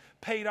cross and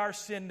paid our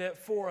sin debt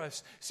for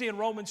us. See, in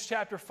Romans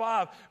chapter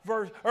 5,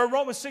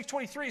 Romans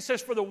 6:23, it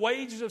says, "For the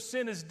wages of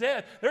sin is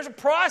death." There's a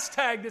price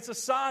tag that's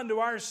assigned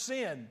to our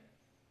sin.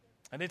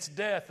 And it's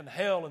death and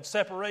hell and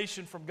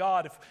separation from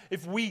God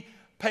if we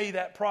pay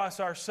that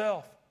price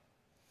ourselves.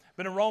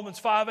 But in Romans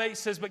 5:8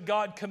 says, "But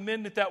God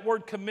commendeth," that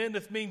word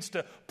commendeth means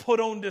to put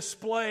on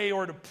display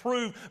or to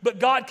prove. "But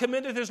God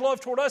commendeth His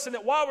love toward us, and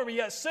that while we were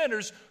yet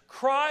sinners,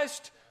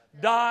 Christ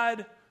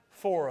died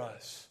for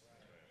us."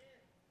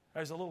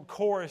 There's a little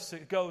chorus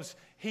that goes,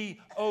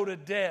 "He owed a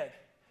debt.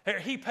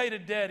 He paid a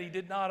debt He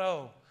did not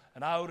owe.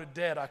 And I owed a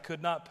debt I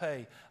could not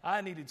pay.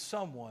 I needed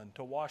someone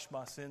to wash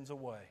my sins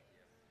away."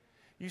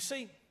 You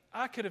see,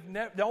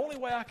 the only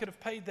way I could have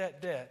paid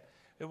that debt,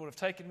 it would have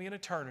taken me an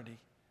eternity,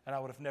 and I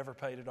would have never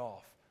paid it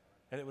off.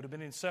 And it would have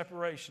been in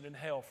separation in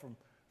hell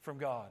from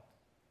God.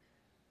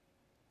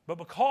 But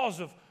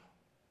because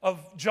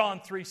of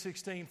John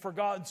 3:16, "For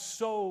God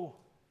so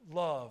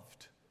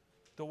loved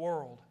the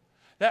world."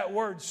 That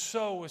word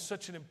 "so" is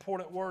such an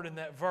important word in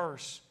that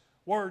verse.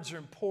 Words are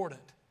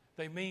important.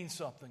 They mean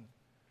something.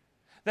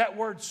 That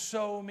word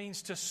 "so"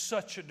 means to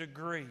such a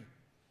degree.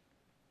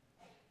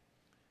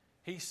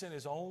 He sent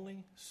His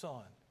only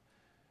Son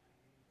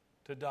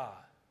to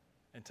die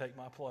and take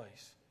my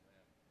place.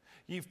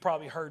 You've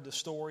probably heard the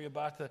story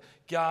about the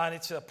guy, and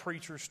it's a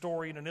preacher's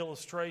story and an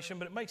illustration,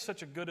 but it makes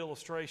such a good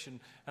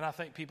illustration, and I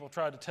think people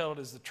try to tell it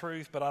as the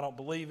truth, but I don't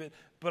believe it.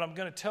 But I'm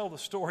going to tell the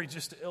story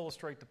just to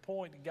illustrate the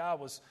point.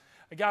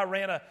 A guy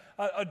ran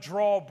a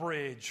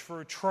drawbridge for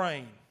a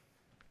train.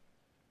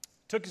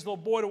 Took his little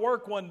boy to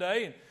work one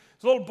day, and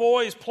his little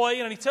boy is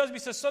playing, and he tells me, he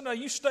says, "Son, now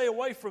you stay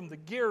away from the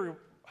gear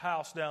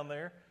house down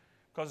there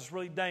because it's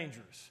really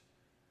dangerous."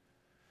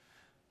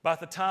 By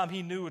the time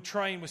he knew a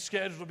train was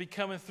scheduled to be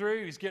coming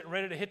through, he's getting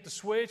ready to hit the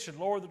switch and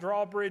lower the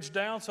drawbridge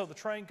down so the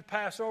train could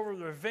pass over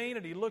the ravine,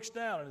 and he looks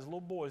down, and his little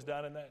boy's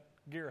down in that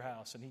gear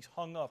house, and he's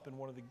hung up in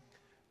one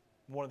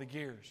of the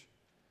gears.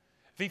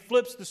 If he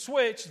flips the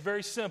switch, it's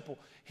very simple.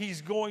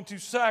 He's going to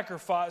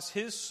sacrifice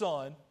his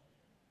son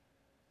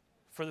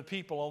for the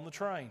people on the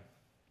train.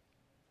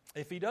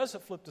 If he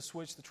doesn't flip the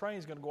switch, the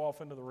train's going to go off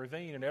into the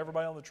ravine, and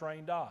everybody on the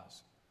train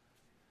dies.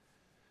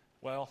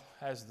 Well,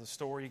 as the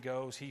story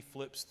goes, he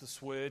flips the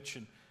switch,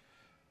 and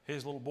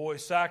his little boy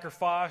is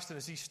sacrificed, and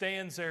as he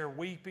stands there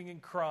weeping and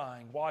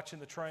crying, watching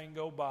the train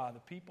go by, the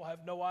people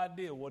have no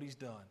idea what he's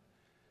done.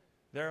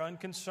 They're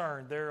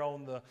unconcerned. They're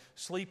on the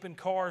sleeping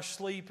car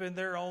sleeping.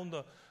 They're on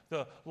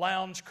the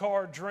lounge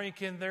car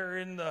drinking. They're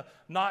in the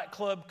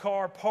nightclub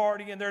car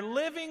partying. They're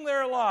living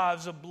their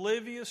lives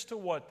oblivious to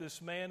what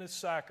this man has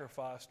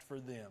sacrificed for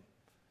them.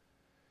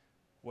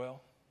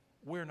 Well,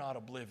 we're not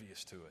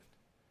oblivious to it.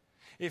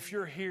 If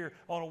you're here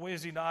on a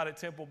Wednesday night at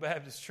Temple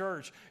Baptist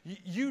Church,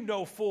 you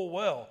know full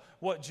well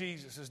what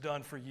Jesus has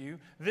done for you.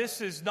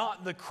 This is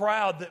not the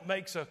crowd that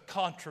makes a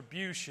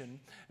contribution.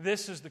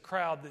 This is the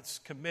crowd that's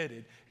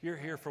committed. You're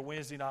here for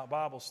Wednesday night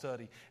Bible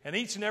study. And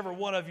each and every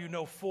one of you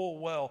know full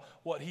well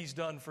what He's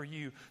done for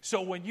you.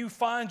 So when you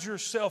find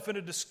yourself in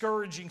a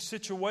discouraging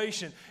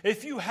situation,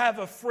 if you have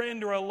a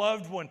friend or a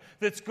loved one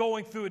that's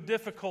going through a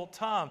difficult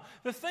time,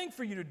 the thing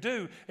for you to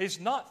do is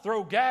not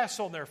throw gas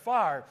on their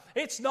fire.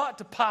 It's not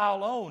to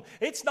pile on.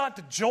 It's not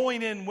to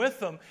join in with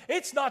them.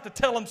 It's not to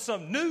tell them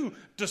some new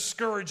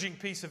discouraging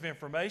piece of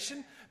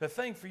information. The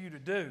thing for you to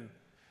do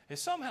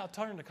is somehow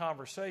turn the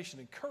conversation,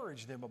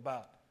 encourage them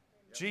about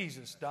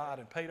Jesus died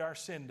and paid our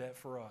sin debt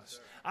for us.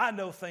 I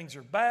know things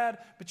are bad,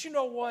 but you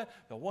know what?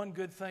 The one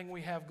good thing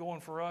we have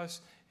going for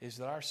us is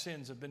that our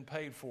sins have been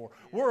paid for.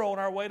 We're on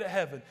our way to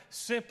heaven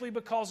simply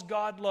because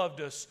God loved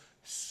us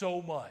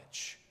so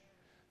much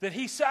that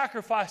He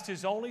sacrificed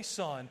His only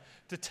Son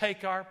to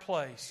take our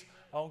place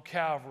on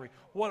Calvary.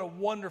 What a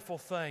wonderful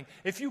thing.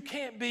 If you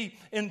can't be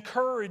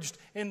encouraged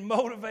and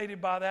motivated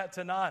by that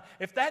tonight,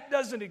 if that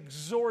doesn't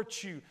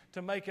exhort you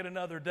to make it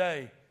another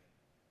day,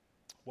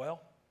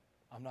 well,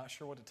 I'm not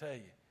sure what to tell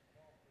you.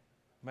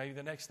 Maybe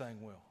the next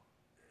thing will.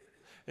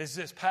 As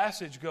this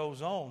passage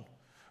goes on,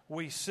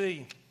 we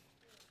see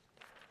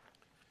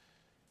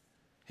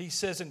he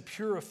says, "And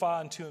purify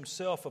unto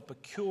himself a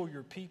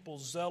peculiar people,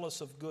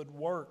 zealous of good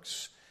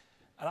works."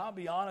 And I'll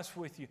be honest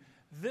with you,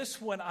 this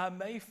one I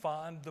may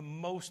find the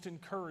most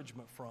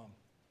encouragement from.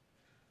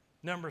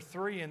 Number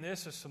 3 in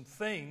this is some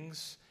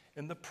things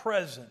in the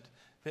present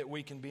that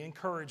we can be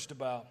encouraged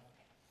about.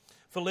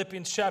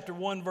 Philippians chapter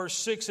 1 verse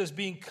 6 says,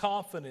 "Being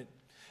confident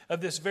of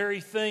this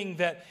very thing,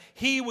 that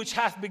He which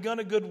hath begun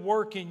a good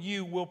work in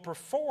you will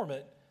perform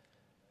it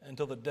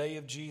until the day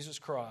of Jesus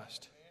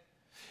Christ."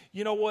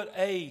 You know what?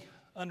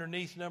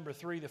 Underneath number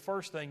 3, the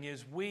first thing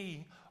is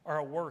we are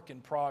a work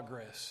in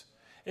progress.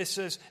 It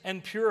says,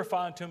 "And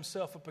purify unto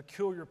himself a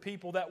peculiar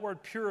people." That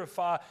word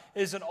purify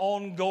is an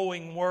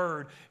ongoing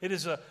word. It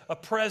is a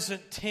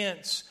present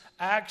tense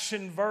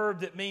action verb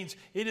that means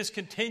it is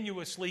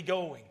continuously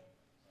going.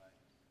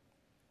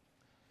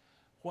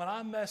 When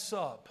I mess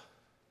up,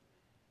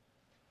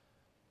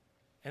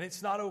 and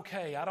it's not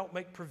okay, I don't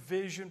make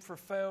provision for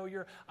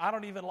failure. I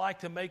don't even like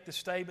to make the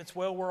statements,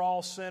 "Well, we're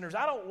all sinners."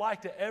 I don't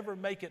like to ever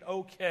make it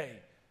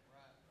okay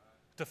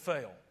to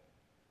fail.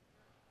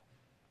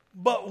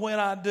 But when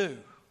I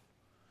do,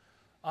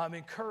 I'm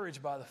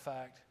encouraged by the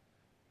fact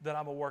that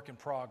I'm a work in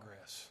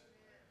progress.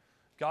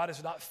 God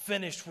is not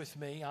finished with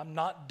me. I'm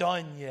not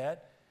done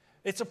yet.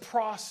 It's a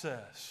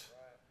process.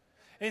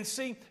 And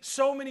see,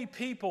 so many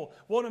people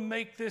want to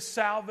make this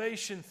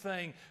salvation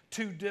thing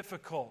too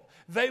difficult.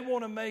 They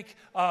want to make,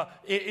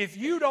 if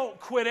you don't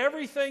quit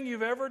everything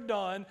you've ever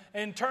done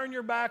and turn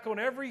your back on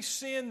every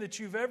sin that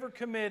you've ever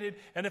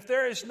committed, and if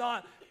there is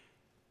not,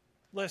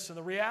 listen,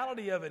 the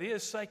reality of it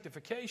is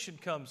sanctification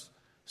comes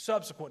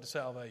subsequent to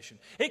salvation.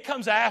 It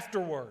comes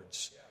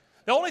afterwards.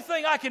 The only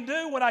thing I can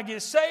do when I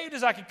get saved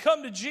is I can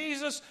come to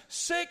Jesus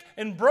sick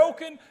and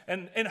broken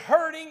and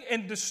hurting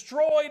and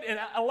destroyed and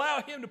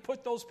allow Him to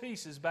put those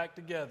pieces back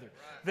together.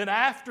 Right. Then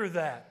after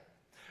that,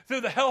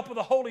 through the help of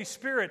the Holy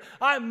Spirit,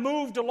 I'm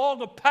moved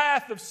along a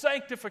path of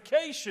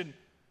sanctification.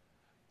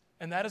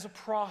 And that is a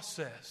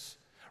process.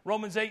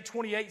 Romans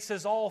 8:28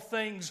 says all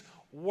things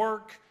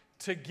work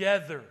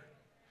together.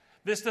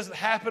 This doesn't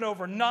happen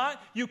overnight.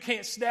 You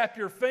can't snap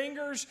your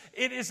fingers.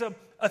 It is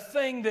a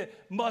thing that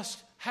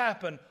must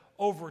happen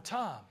over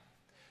time.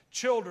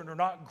 Children are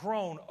not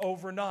grown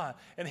overnight.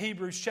 In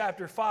Hebrews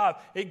chapter 5,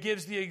 it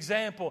gives the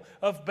example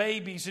of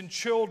babies and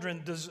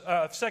children. 2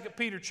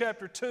 Peter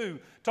chapter 2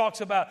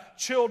 talks about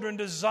children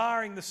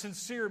desiring the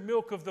sincere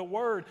milk of the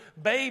Word.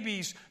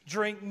 Babies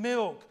drink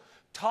milk.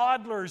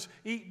 Toddlers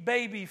eat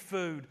baby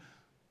food.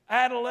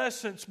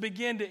 Adolescents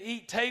begin to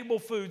eat table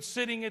food,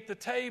 sitting at the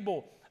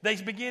table. They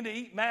begin to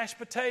eat mashed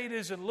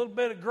potatoes and a little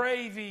bit of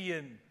gravy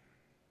and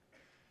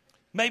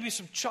maybe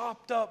some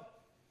chopped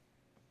up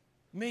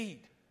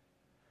meat.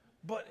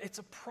 But it's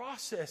a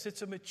process.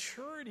 It's a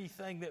maturity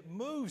thing that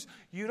moves.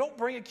 You don't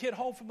bring a kid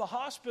home from the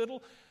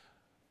hospital,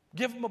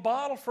 give them a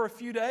bottle for a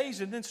few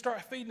days, and then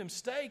start feeding them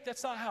steak.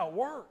 That's not how it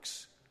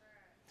works.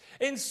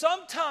 And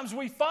sometimes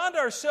we find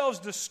ourselves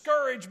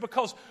discouraged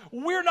because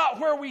we're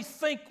not where we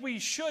think we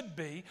should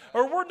be,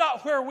 or we're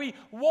not where we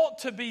want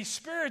to be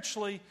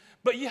spiritually.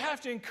 But you have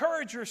to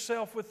encourage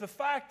yourself with the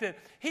fact that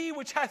He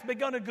which hath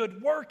begun a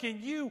good work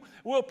in you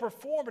will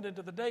perform it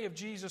into the day of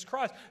Jesus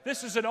Christ.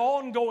 This is an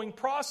ongoing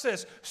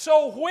process.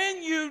 So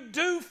when you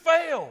do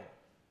fail,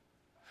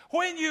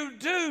 when you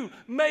do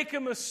make a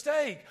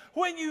mistake,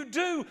 when you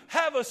do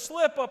have a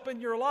slip up in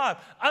your life,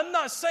 I'm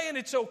not saying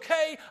it's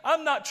okay.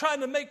 I'm not trying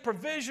to make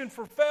provision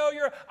for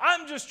failure.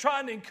 I'm just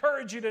trying to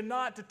encourage you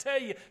tonight to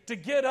tell you to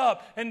get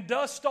up and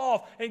dust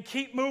off and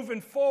keep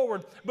moving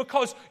forward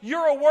because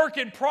you're a work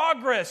in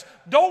progress.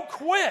 Don't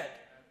quit.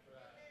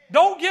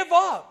 Don't give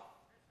up.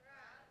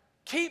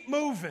 Keep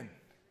moving.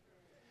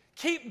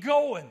 Keep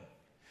going.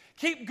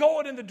 Keep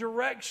going in the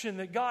direction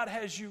that God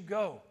has you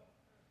go.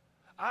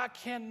 I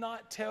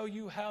cannot tell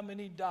you how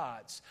many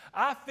diets.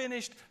 I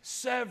finished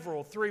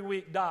several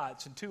 3-week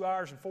diets in 2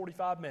 hours and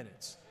 45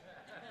 minutes.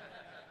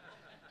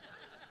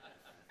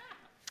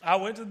 I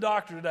went to the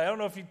doctor today. I don't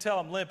know if you can tell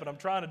I'm limping. I'm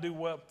trying to do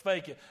well,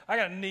 fake it. I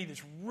got a knee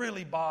that's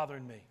really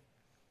bothering me.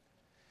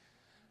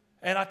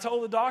 And I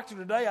told the doctor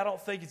today I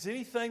don't think it's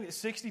anything that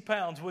 60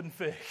 pounds wouldn't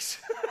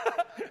fix.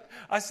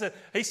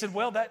 He said,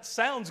 well, that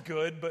sounds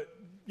good, but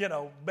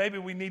maybe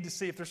we need to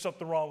see if there's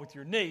something wrong with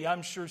your knee.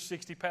 I'm sure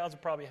 60 pounds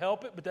would probably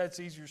help it, but that's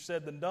easier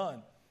said than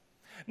done.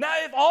 Now,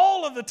 if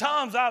all of the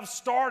times I've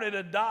started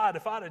a diet,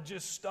 if I'd have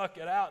just stuck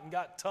it out and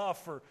got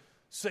tough for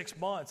 6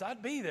 months,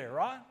 I'd be there,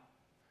 right?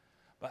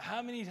 But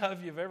how many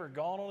of you have ever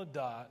gone on a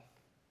diet,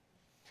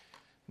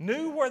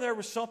 knew where there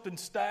was something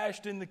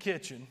stashed in the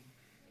kitchen?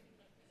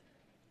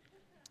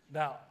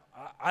 Now,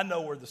 I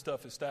know where the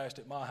stuff is stashed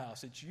at my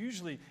house. It's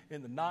usually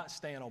in the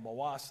nightstand on my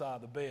wife's side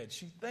of the bed.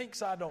 She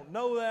thinks I don't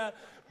know that,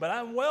 but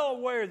I'm well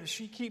aware that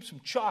she keeps some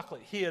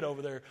chocolate hid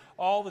over there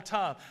all the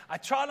time. I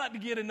try not to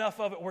get enough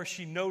of it where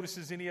she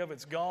notices any of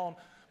it's gone,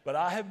 but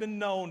I have been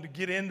known to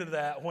get into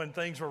that when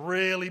things were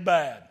really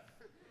bad.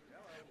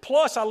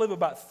 Plus, I live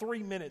about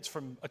 3 minutes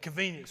from a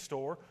convenience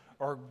store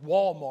or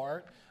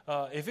Walmart.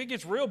 If it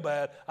gets real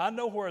bad, I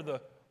know where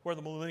the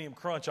Millennium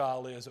Crunch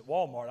aisle is at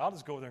Walmart. I'll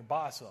just go there and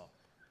buy some.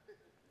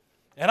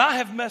 And I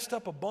have messed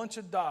up a bunch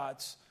of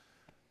diets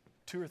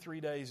 2 or 3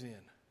 days in.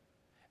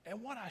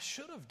 And what I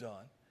should have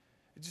done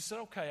is just said,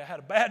 okay, I had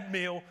a bad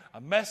meal. I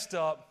messed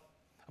up.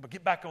 I'm going to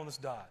get back on this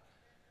diet.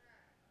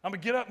 I'm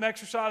going to get up and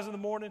exercise in the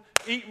morning,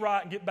 eat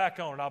right, and get back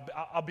on it.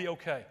 I'll be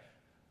okay.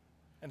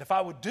 And if I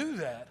would do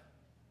that,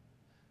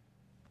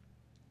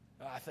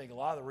 I think a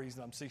lot of the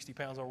reason I'm 60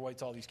 pounds overweight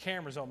is all these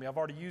cameras on me. I've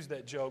already used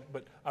that joke,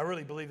 but I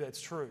really believe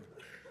that's true.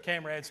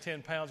 Camera adds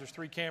 10 pounds. There's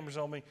 3 cameras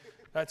on me.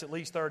 That's at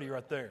least 30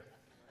 right there.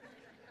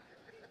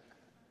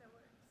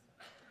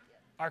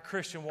 Our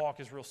Christian walk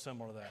is real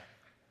similar to that.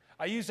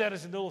 I use that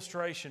as an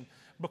illustration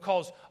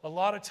because a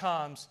lot of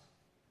times,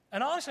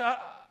 and honestly,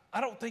 I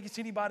don't think it's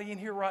anybody in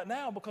here right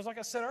now because like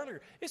I said earlier,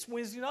 it's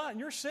Wednesday night and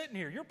you're sitting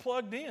here, you're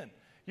plugged in.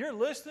 You're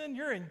listening,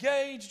 you're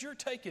engaged, you're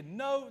taking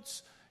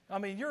notes. I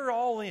mean, you're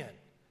all in.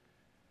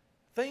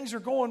 Things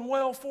are going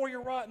well for you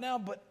right now,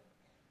 but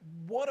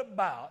what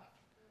about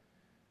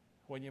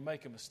when you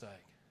make a mistake?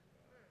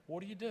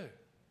 What do you do?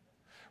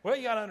 Well,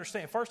 you got to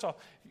understand, first off,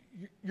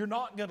 you're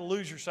not going to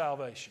lose your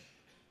salvation.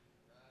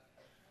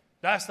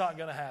 That's not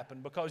going to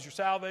happen because your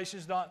salvation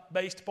is not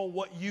based upon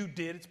what you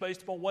did. It's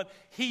based upon what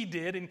He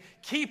did. And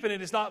keeping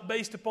it is not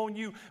based upon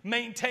you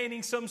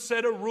maintaining some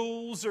set of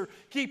rules or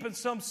keeping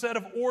some set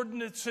of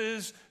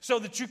ordinances so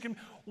that you can.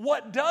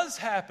 What does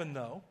happen,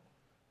 though,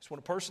 is when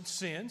a person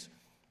sins,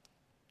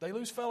 they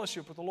lose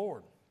fellowship with the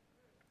Lord.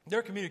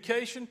 Their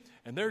communication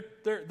and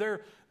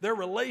their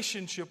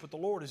relationship with the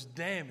Lord is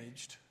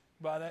damaged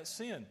by that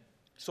sin.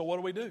 So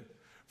what do?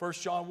 1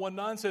 John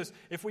 1:9 says,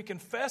 if we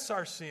confess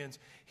our sins,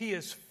 He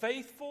is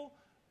faithful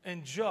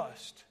and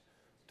just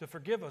to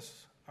forgive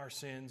us our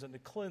sins and to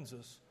cleanse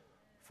us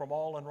from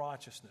all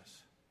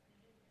unrighteousness.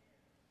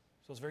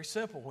 So it's very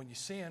simple. When you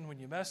sin, when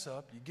you mess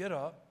up, you get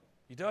up,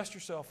 you dust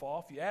yourself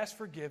off, you ask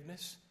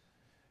forgiveness,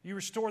 you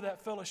restore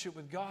that fellowship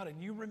with God,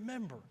 and you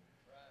remember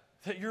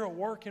that you're a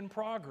work in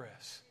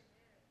progress.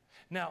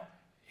 Now,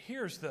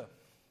 here's the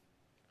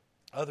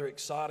other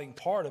exciting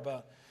part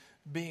about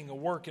being a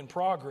work in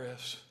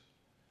progress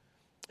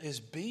is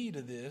B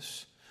to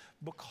this,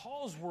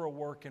 because we're a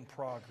work in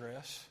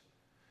progress,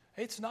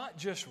 it's not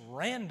just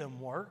random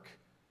work.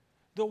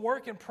 The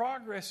work in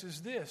progress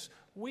is this.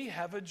 We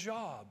have a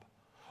job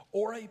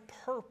or a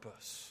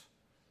purpose.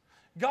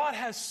 God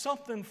has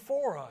something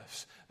for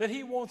us that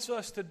He wants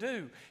us to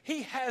do.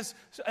 He has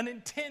an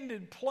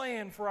intended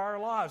plan for our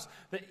lives.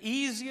 The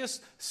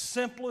easiest,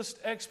 simplest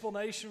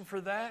explanation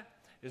for that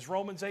is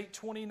Romans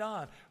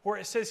 8:29, where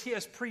it says He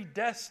has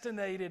predestined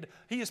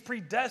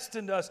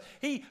us.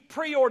 He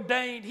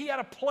preordained. He had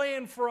a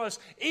plan for us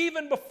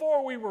even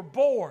before we were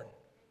born.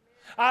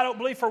 I don't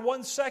believe for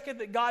one second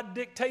that God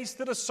dictates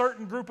that a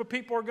certain group of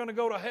people are going to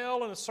go to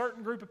hell and a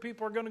certain group of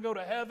people are going to go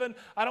to heaven.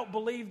 I don't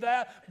believe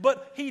that.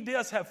 But He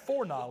does have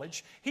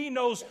foreknowledge. He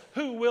knows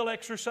who will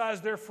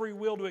exercise their free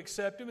will to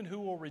accept Him and who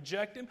will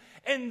reject Him.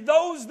 And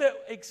those that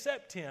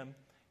accept Him,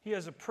 He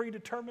has a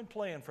predetermined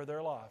plan for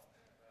their life.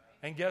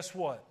 And guess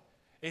what?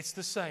 It's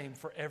the same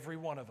for every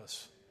one of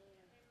us.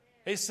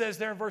 It says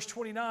there in verse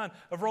 29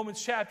 of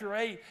Romans chapter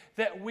 8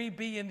 that we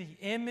be in the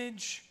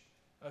image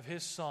of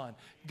His Son.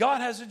 God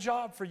has a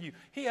job for you.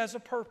 He has a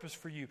purpose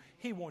for you.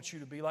 He wants you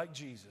to be like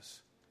Jesus.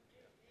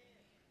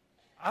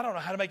 I don't know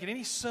how to make it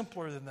any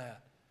simpler than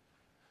that.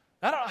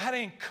 I don't know how to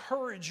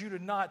encourage you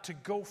to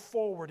go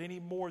forward any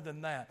more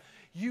than that.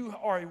 You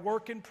are a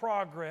work in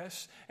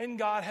progress, and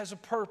God has a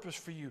purpose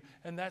for you,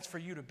 and that's for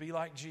you to be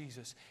like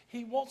Jesus.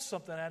 He wants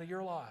something out of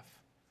your life.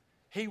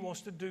 He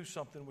wants to do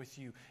something with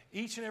you.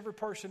 Each and every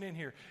person in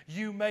here,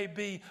 you may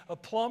be a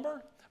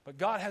plumber, but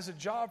God has a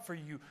job for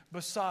you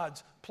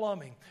besides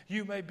plumbing.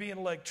 You may be an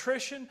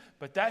electrician,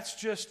 but that's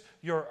just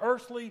your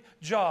earthly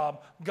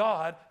job.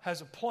 God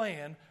has a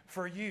plan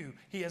for you.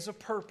 He has a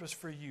purpose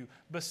for you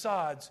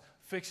besides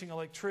fixing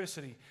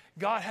electricity.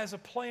 God has a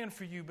plan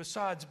for you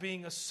besides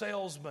being a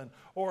salesman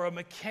or a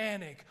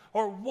mechanic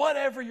or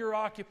whatever your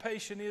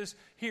occupation is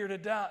here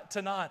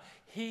tonight.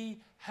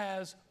 He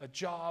has a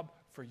job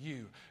for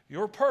you.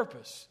 Your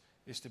purpose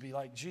is to be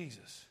like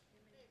Jesus.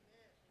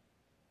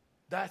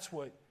 That's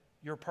what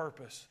your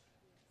purpose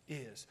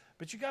is.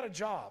 But you got a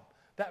job.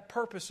 That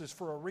purpose is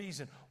for a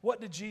reason. What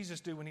did Jesus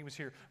do when He was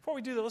here? Before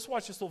we do that, let's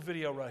watch this little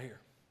video right here.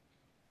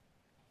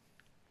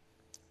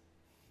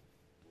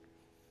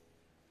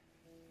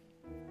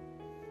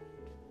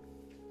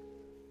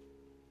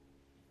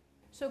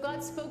 So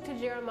God spoke to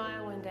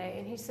Jeremiah one day,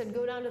 and He said,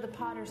 go down to the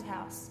potter's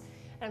house,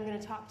 and I'm going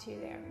to talk to you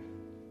there.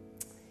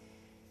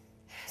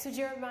 So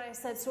Jeremiah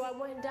said, so I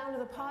went down to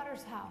the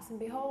potter's house, and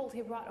behold,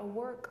 he brought a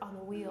work on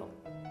a wheel.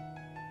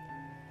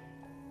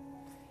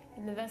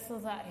 And the vessel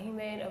that he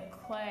made of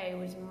clay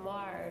was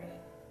marred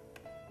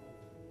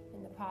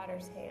in the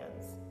potter's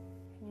hands.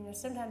 And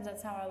sometimes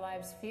that's how our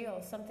lives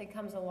feel. Something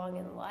comes along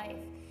in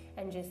life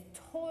and just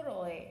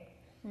totally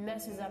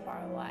messes up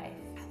our life.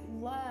 I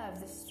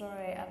love the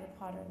story of the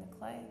potter and the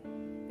clay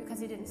because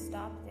he didn't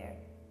stop there.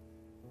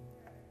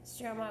 As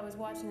Jeremiah was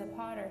watching the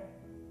potter,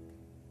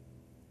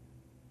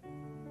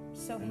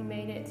 so he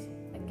made it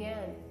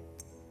again.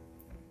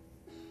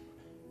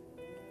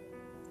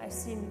 It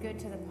seemed good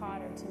to the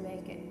potter to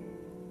make it.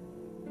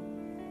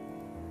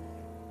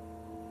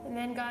 And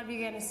then God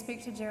began to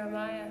speak to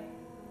Jeremiah.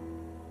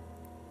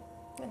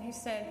 And He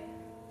said,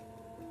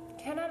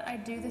 cannot I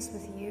do this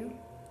with you?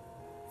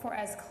 For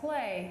as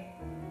clay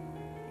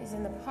is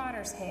in the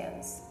potter's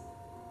hands,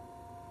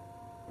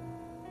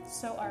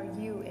 so are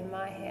you in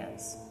my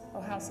hands,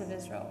 O house of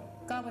Israel.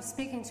 God was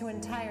speaking to an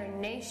entire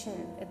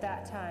nation at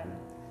that time,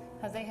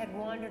 how they had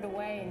wandered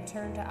away and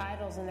turned to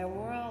idols, and their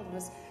world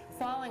was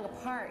falling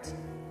apart.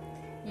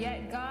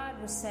 Yet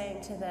God was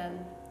saying to them,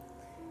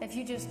 if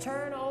you just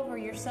turn over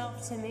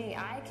yourself to me,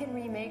 I can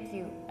remake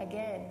you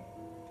again,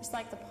 just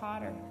like the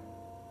potter.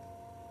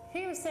 If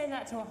He was saying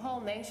that to a whole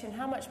nation,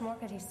 how much more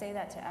could He say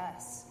that to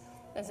us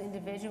as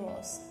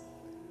individuals?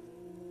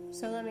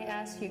 So let me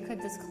ask you,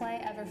 could this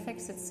clay ever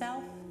fix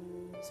itself?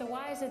 So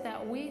why is it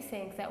that we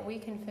think that we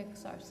can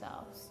fix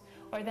ourselves,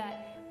 or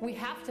that we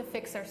have to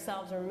fix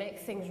ourselves or make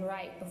things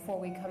right before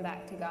we come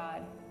back to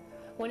God?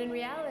 When in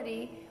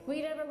reality,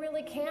 we never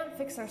really can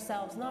fix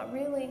ourselves, not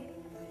really.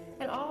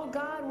 And all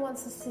God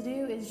wants us to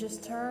do is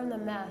just turn the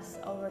mess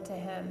over to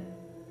Him.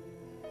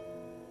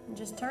 And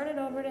just turn it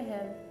over to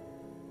Him,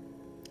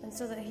 and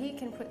so that He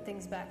can put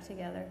things back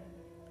together.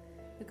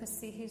 Because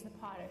see, He's the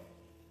potter.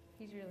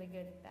 He's really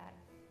good at that.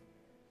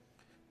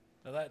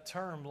 Now that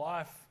term,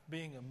 life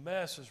being a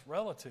mess, is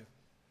relative.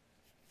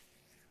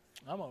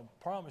 I'm going to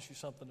promise you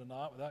something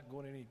tonight without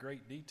going into any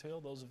great detail.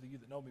 Those of you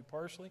that know me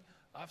personally,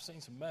 I've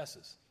seen some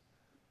messes.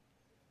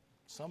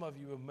 Some of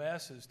you, a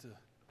mess is to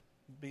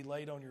be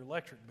late on your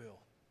electric bill.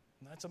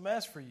 And that's a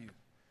mess for you.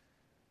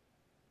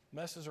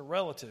 Messes are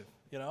relative,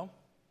 you know.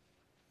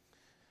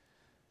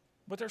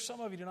 But there's some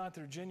of you tonight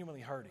that are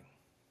genuinely hurting.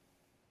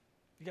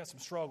 You got some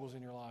struggles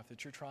in your life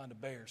that you're trying to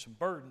bear, some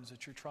burdens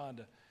that you're trying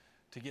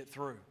to get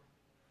through.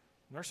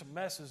 And there's some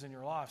messes in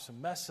your life,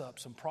 some mess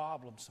ups, some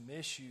problems, some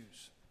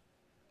issues.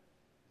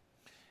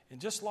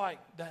 And just like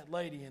that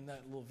lady in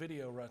that little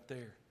video right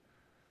there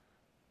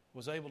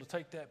was able to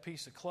take that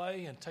piece of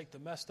clay and take the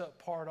messed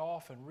up part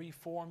off and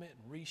reform it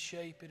and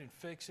reshape it and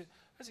fix it,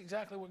 that's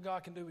exactly what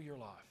God can do with your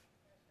life.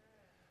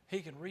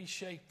 He can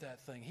reshape that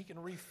thing. He can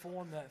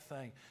reform that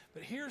thing.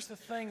 But here's the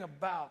thing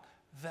about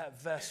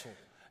that vessel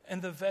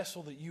and the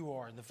vessel that you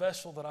are and the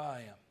vessel that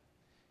I am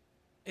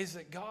is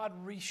that God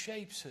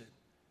reshapes it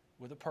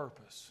with a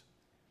purpose.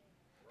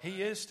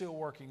 He is still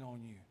working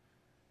on you.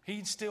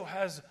 He still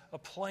has a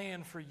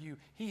plan for you.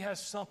 He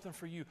has something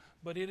for you,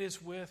 but it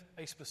is with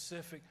a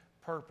specific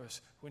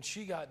purpose. When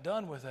she got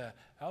done with that,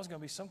 I was going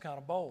to be some kind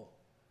of bowl.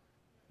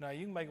 Now,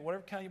 you can make it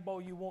whatever kind of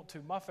bowl you want to.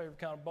 My favorite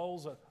kind of bowl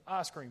is an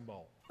ice cream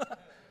bowl.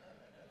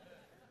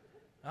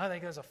 I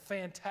think that's a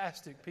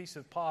fantastic piece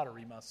of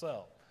pottery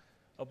myself.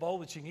 A bowl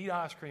that you can eat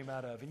ice cream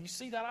out of. And you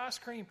see that ice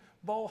cream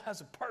bowl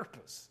has a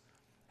purpose.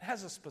 It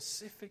has a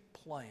specific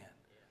plan.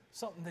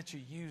 Something that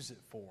you use it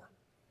for.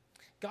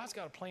 God's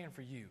got a plan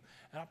for you.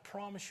 And I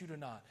promise you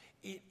tonight,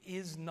 it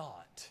is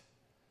not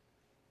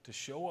to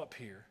show up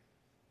here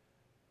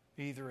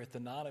either at the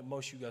 9,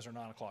 most of you guys are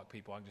 9 o'clock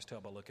people, I can just tell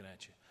by looking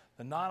at you.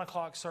 The 9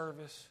 o'clock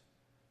service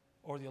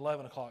or the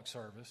 11 o'clock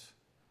service.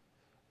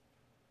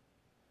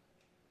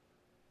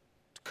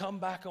 To come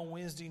back on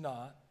Wednesday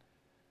night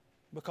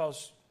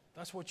because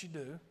that's what you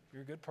do.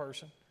 You're a good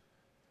person.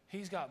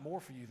 He's got more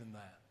for you than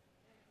that.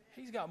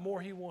 He's got more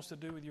He wants to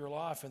do with your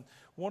life. And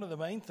one of the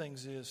main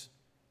things is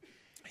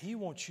He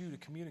wants you to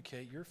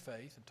communicate your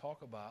faith and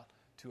talk about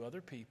to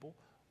other people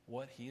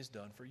what He has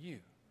done for you.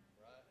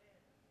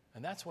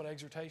 And that's what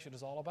exhortation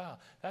is all about.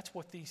 That's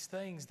what these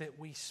things that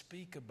we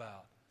speak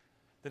about.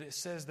 That it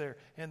says there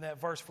in that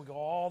verse, if we go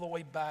all the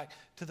way back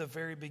to the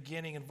very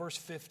beginning in verse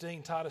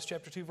 15, Titus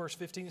chapter 2, verse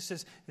 15, it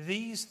says,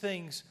 these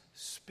things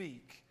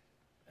speak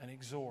and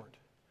exhort.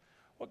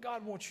 What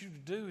God wants you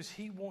to do is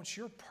He wants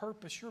your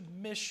purpose, your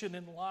mission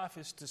in life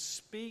is to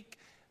speak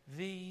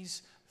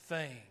these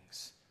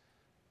things.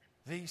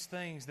 These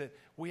things that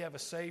we have a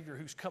Savior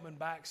who's coming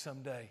back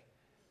someday.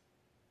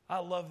 I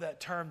love that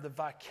term, the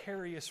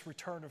vicarious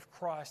return of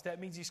Christ. That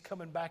means He's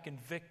coming back in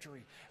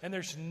victory. And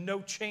there's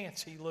no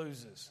chance He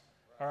loses.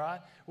 All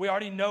right? We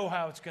already know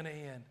how it's going to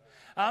end.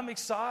 I'm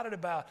excited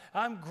about it.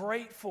 I'm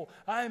grateful.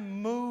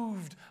 I'm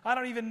moved. I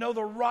don't even know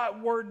the right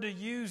word to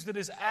use that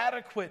is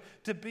adequate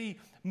to be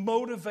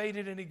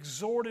motivated and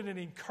exhorted and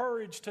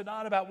encouraged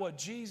tonight about what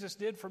Jesus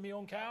did for me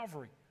on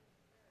Calvary.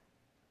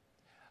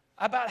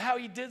 About how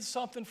He did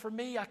something for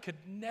me I could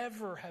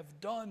never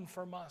have done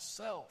for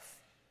myself.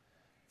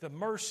 The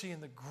mercy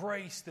and the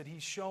grace that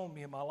He's shown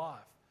me in my life.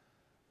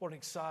 What an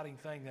exciting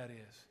thing that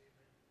is.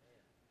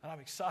 And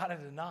I'm excited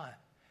tonight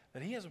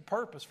that He has a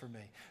purpose for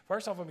me.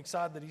 First off, I'm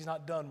excited that He's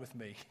not done with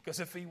me. Because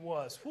if He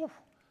was, whew,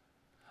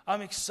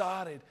 I'm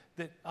excited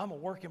that I'm a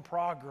work in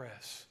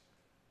progress.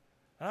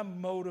 And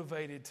I'm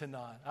motivated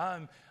tonight.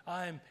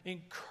 I'm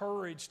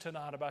encouraged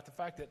tonight about the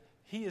fact that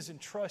He has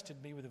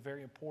entrusted me with a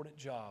very important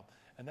job.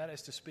 And that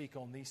is to speak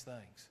on these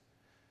things.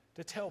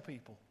 To tell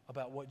people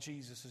about what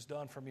Jesus has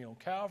done for me on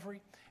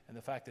Calvary and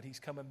the fact that He's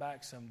coming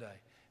back someday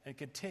and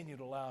continue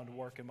to allow Him to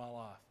work in my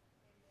life.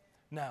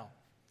 Now,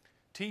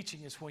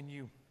 teaching is when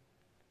you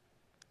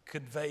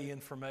convey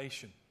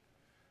information.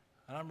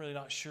 And I'm really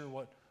not sure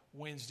what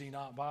Wednesday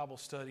night Bible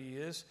study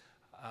is.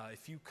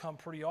 If you come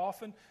pretty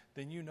often,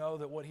 then you know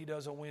that what he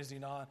does on Wednesday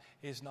night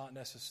is not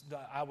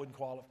necessary. I wouldn't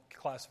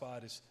classify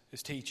it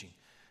as teaching.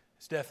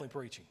 It's definitely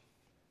preaching.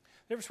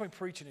 The difference between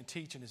preaching and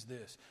teaching is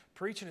this.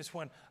 Preaching is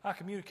when I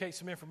communicate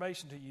some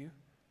information to you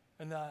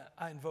and then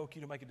I invoke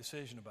you to make a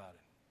decision about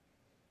it.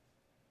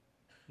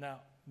 Now,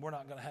 we're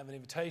not going to have an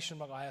invitation. I'm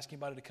not going to ask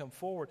anybody to come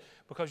forward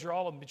because you're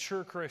all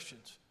mature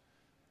Christians.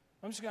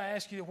 I'm just going to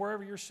ask you that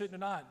wherever you're sitting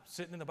tonight,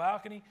 sitting in the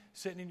balcony,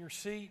 sitting in your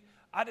seat,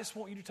 I just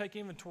want you to take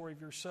inventory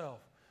of yourself.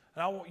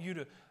 And I want you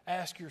to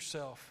ask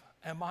yourself,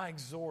 am I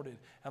exhorted?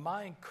 Am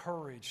I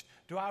encouraged?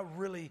 Do I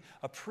really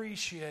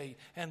appreciate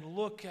and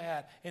look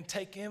at and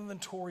take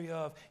inventory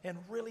of and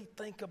really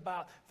think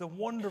about the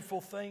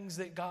wonderful things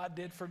that God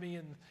did for me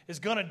and is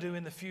going to do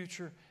in the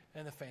future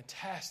and the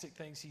fantastic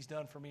things He's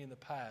done for me in the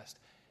past?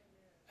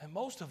 And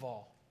most of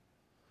all,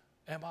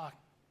 am I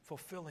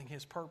fulfilling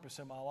His purpose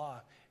in my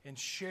life and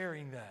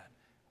sharing that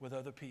with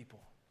other people?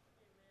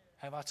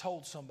 Have I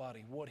told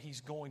somebody what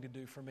He's going to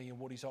do for me and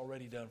what He's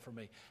already done for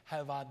me?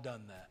 Have I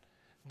done that?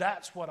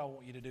 That's what I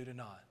want you to do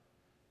tonight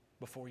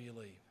before you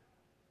leave.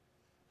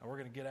 Now, we're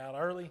going to get out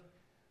early,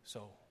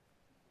 so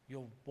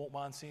you won't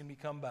mind seeing me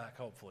come back,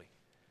 hopefully.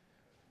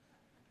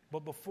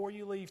 But before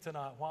you leave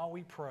tonight, while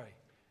we pray,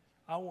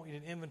 I want you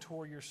to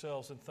inventory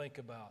yourselves and think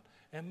about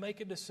and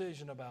make a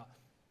decision about,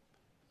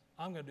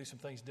 I'm going to do some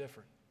things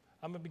different.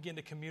 I'm going to begin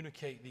to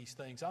communicate these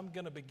things. I'm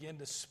going to begin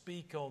to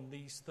speak on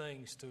these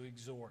things to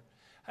exhort.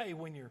 Hey,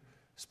 when your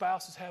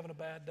spouse is having a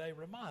bad day,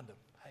 remind them,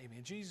 hey,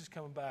 man, Jesus is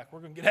coming back.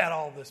 We're going to get out of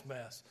all this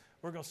mess.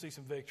 We're going to see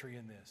some victory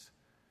in this.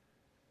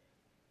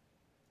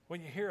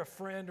 When you hear a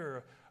friend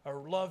or a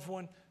loved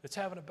one that's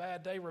having a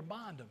bad day,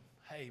 remind them,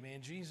 hey,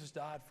 man, Jesus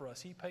died for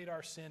us. He paid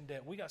our sin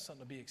debt. We got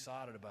something to be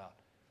excited about.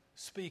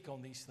 Speak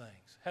on these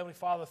things. Heavenly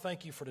Father,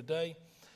 thank You for today.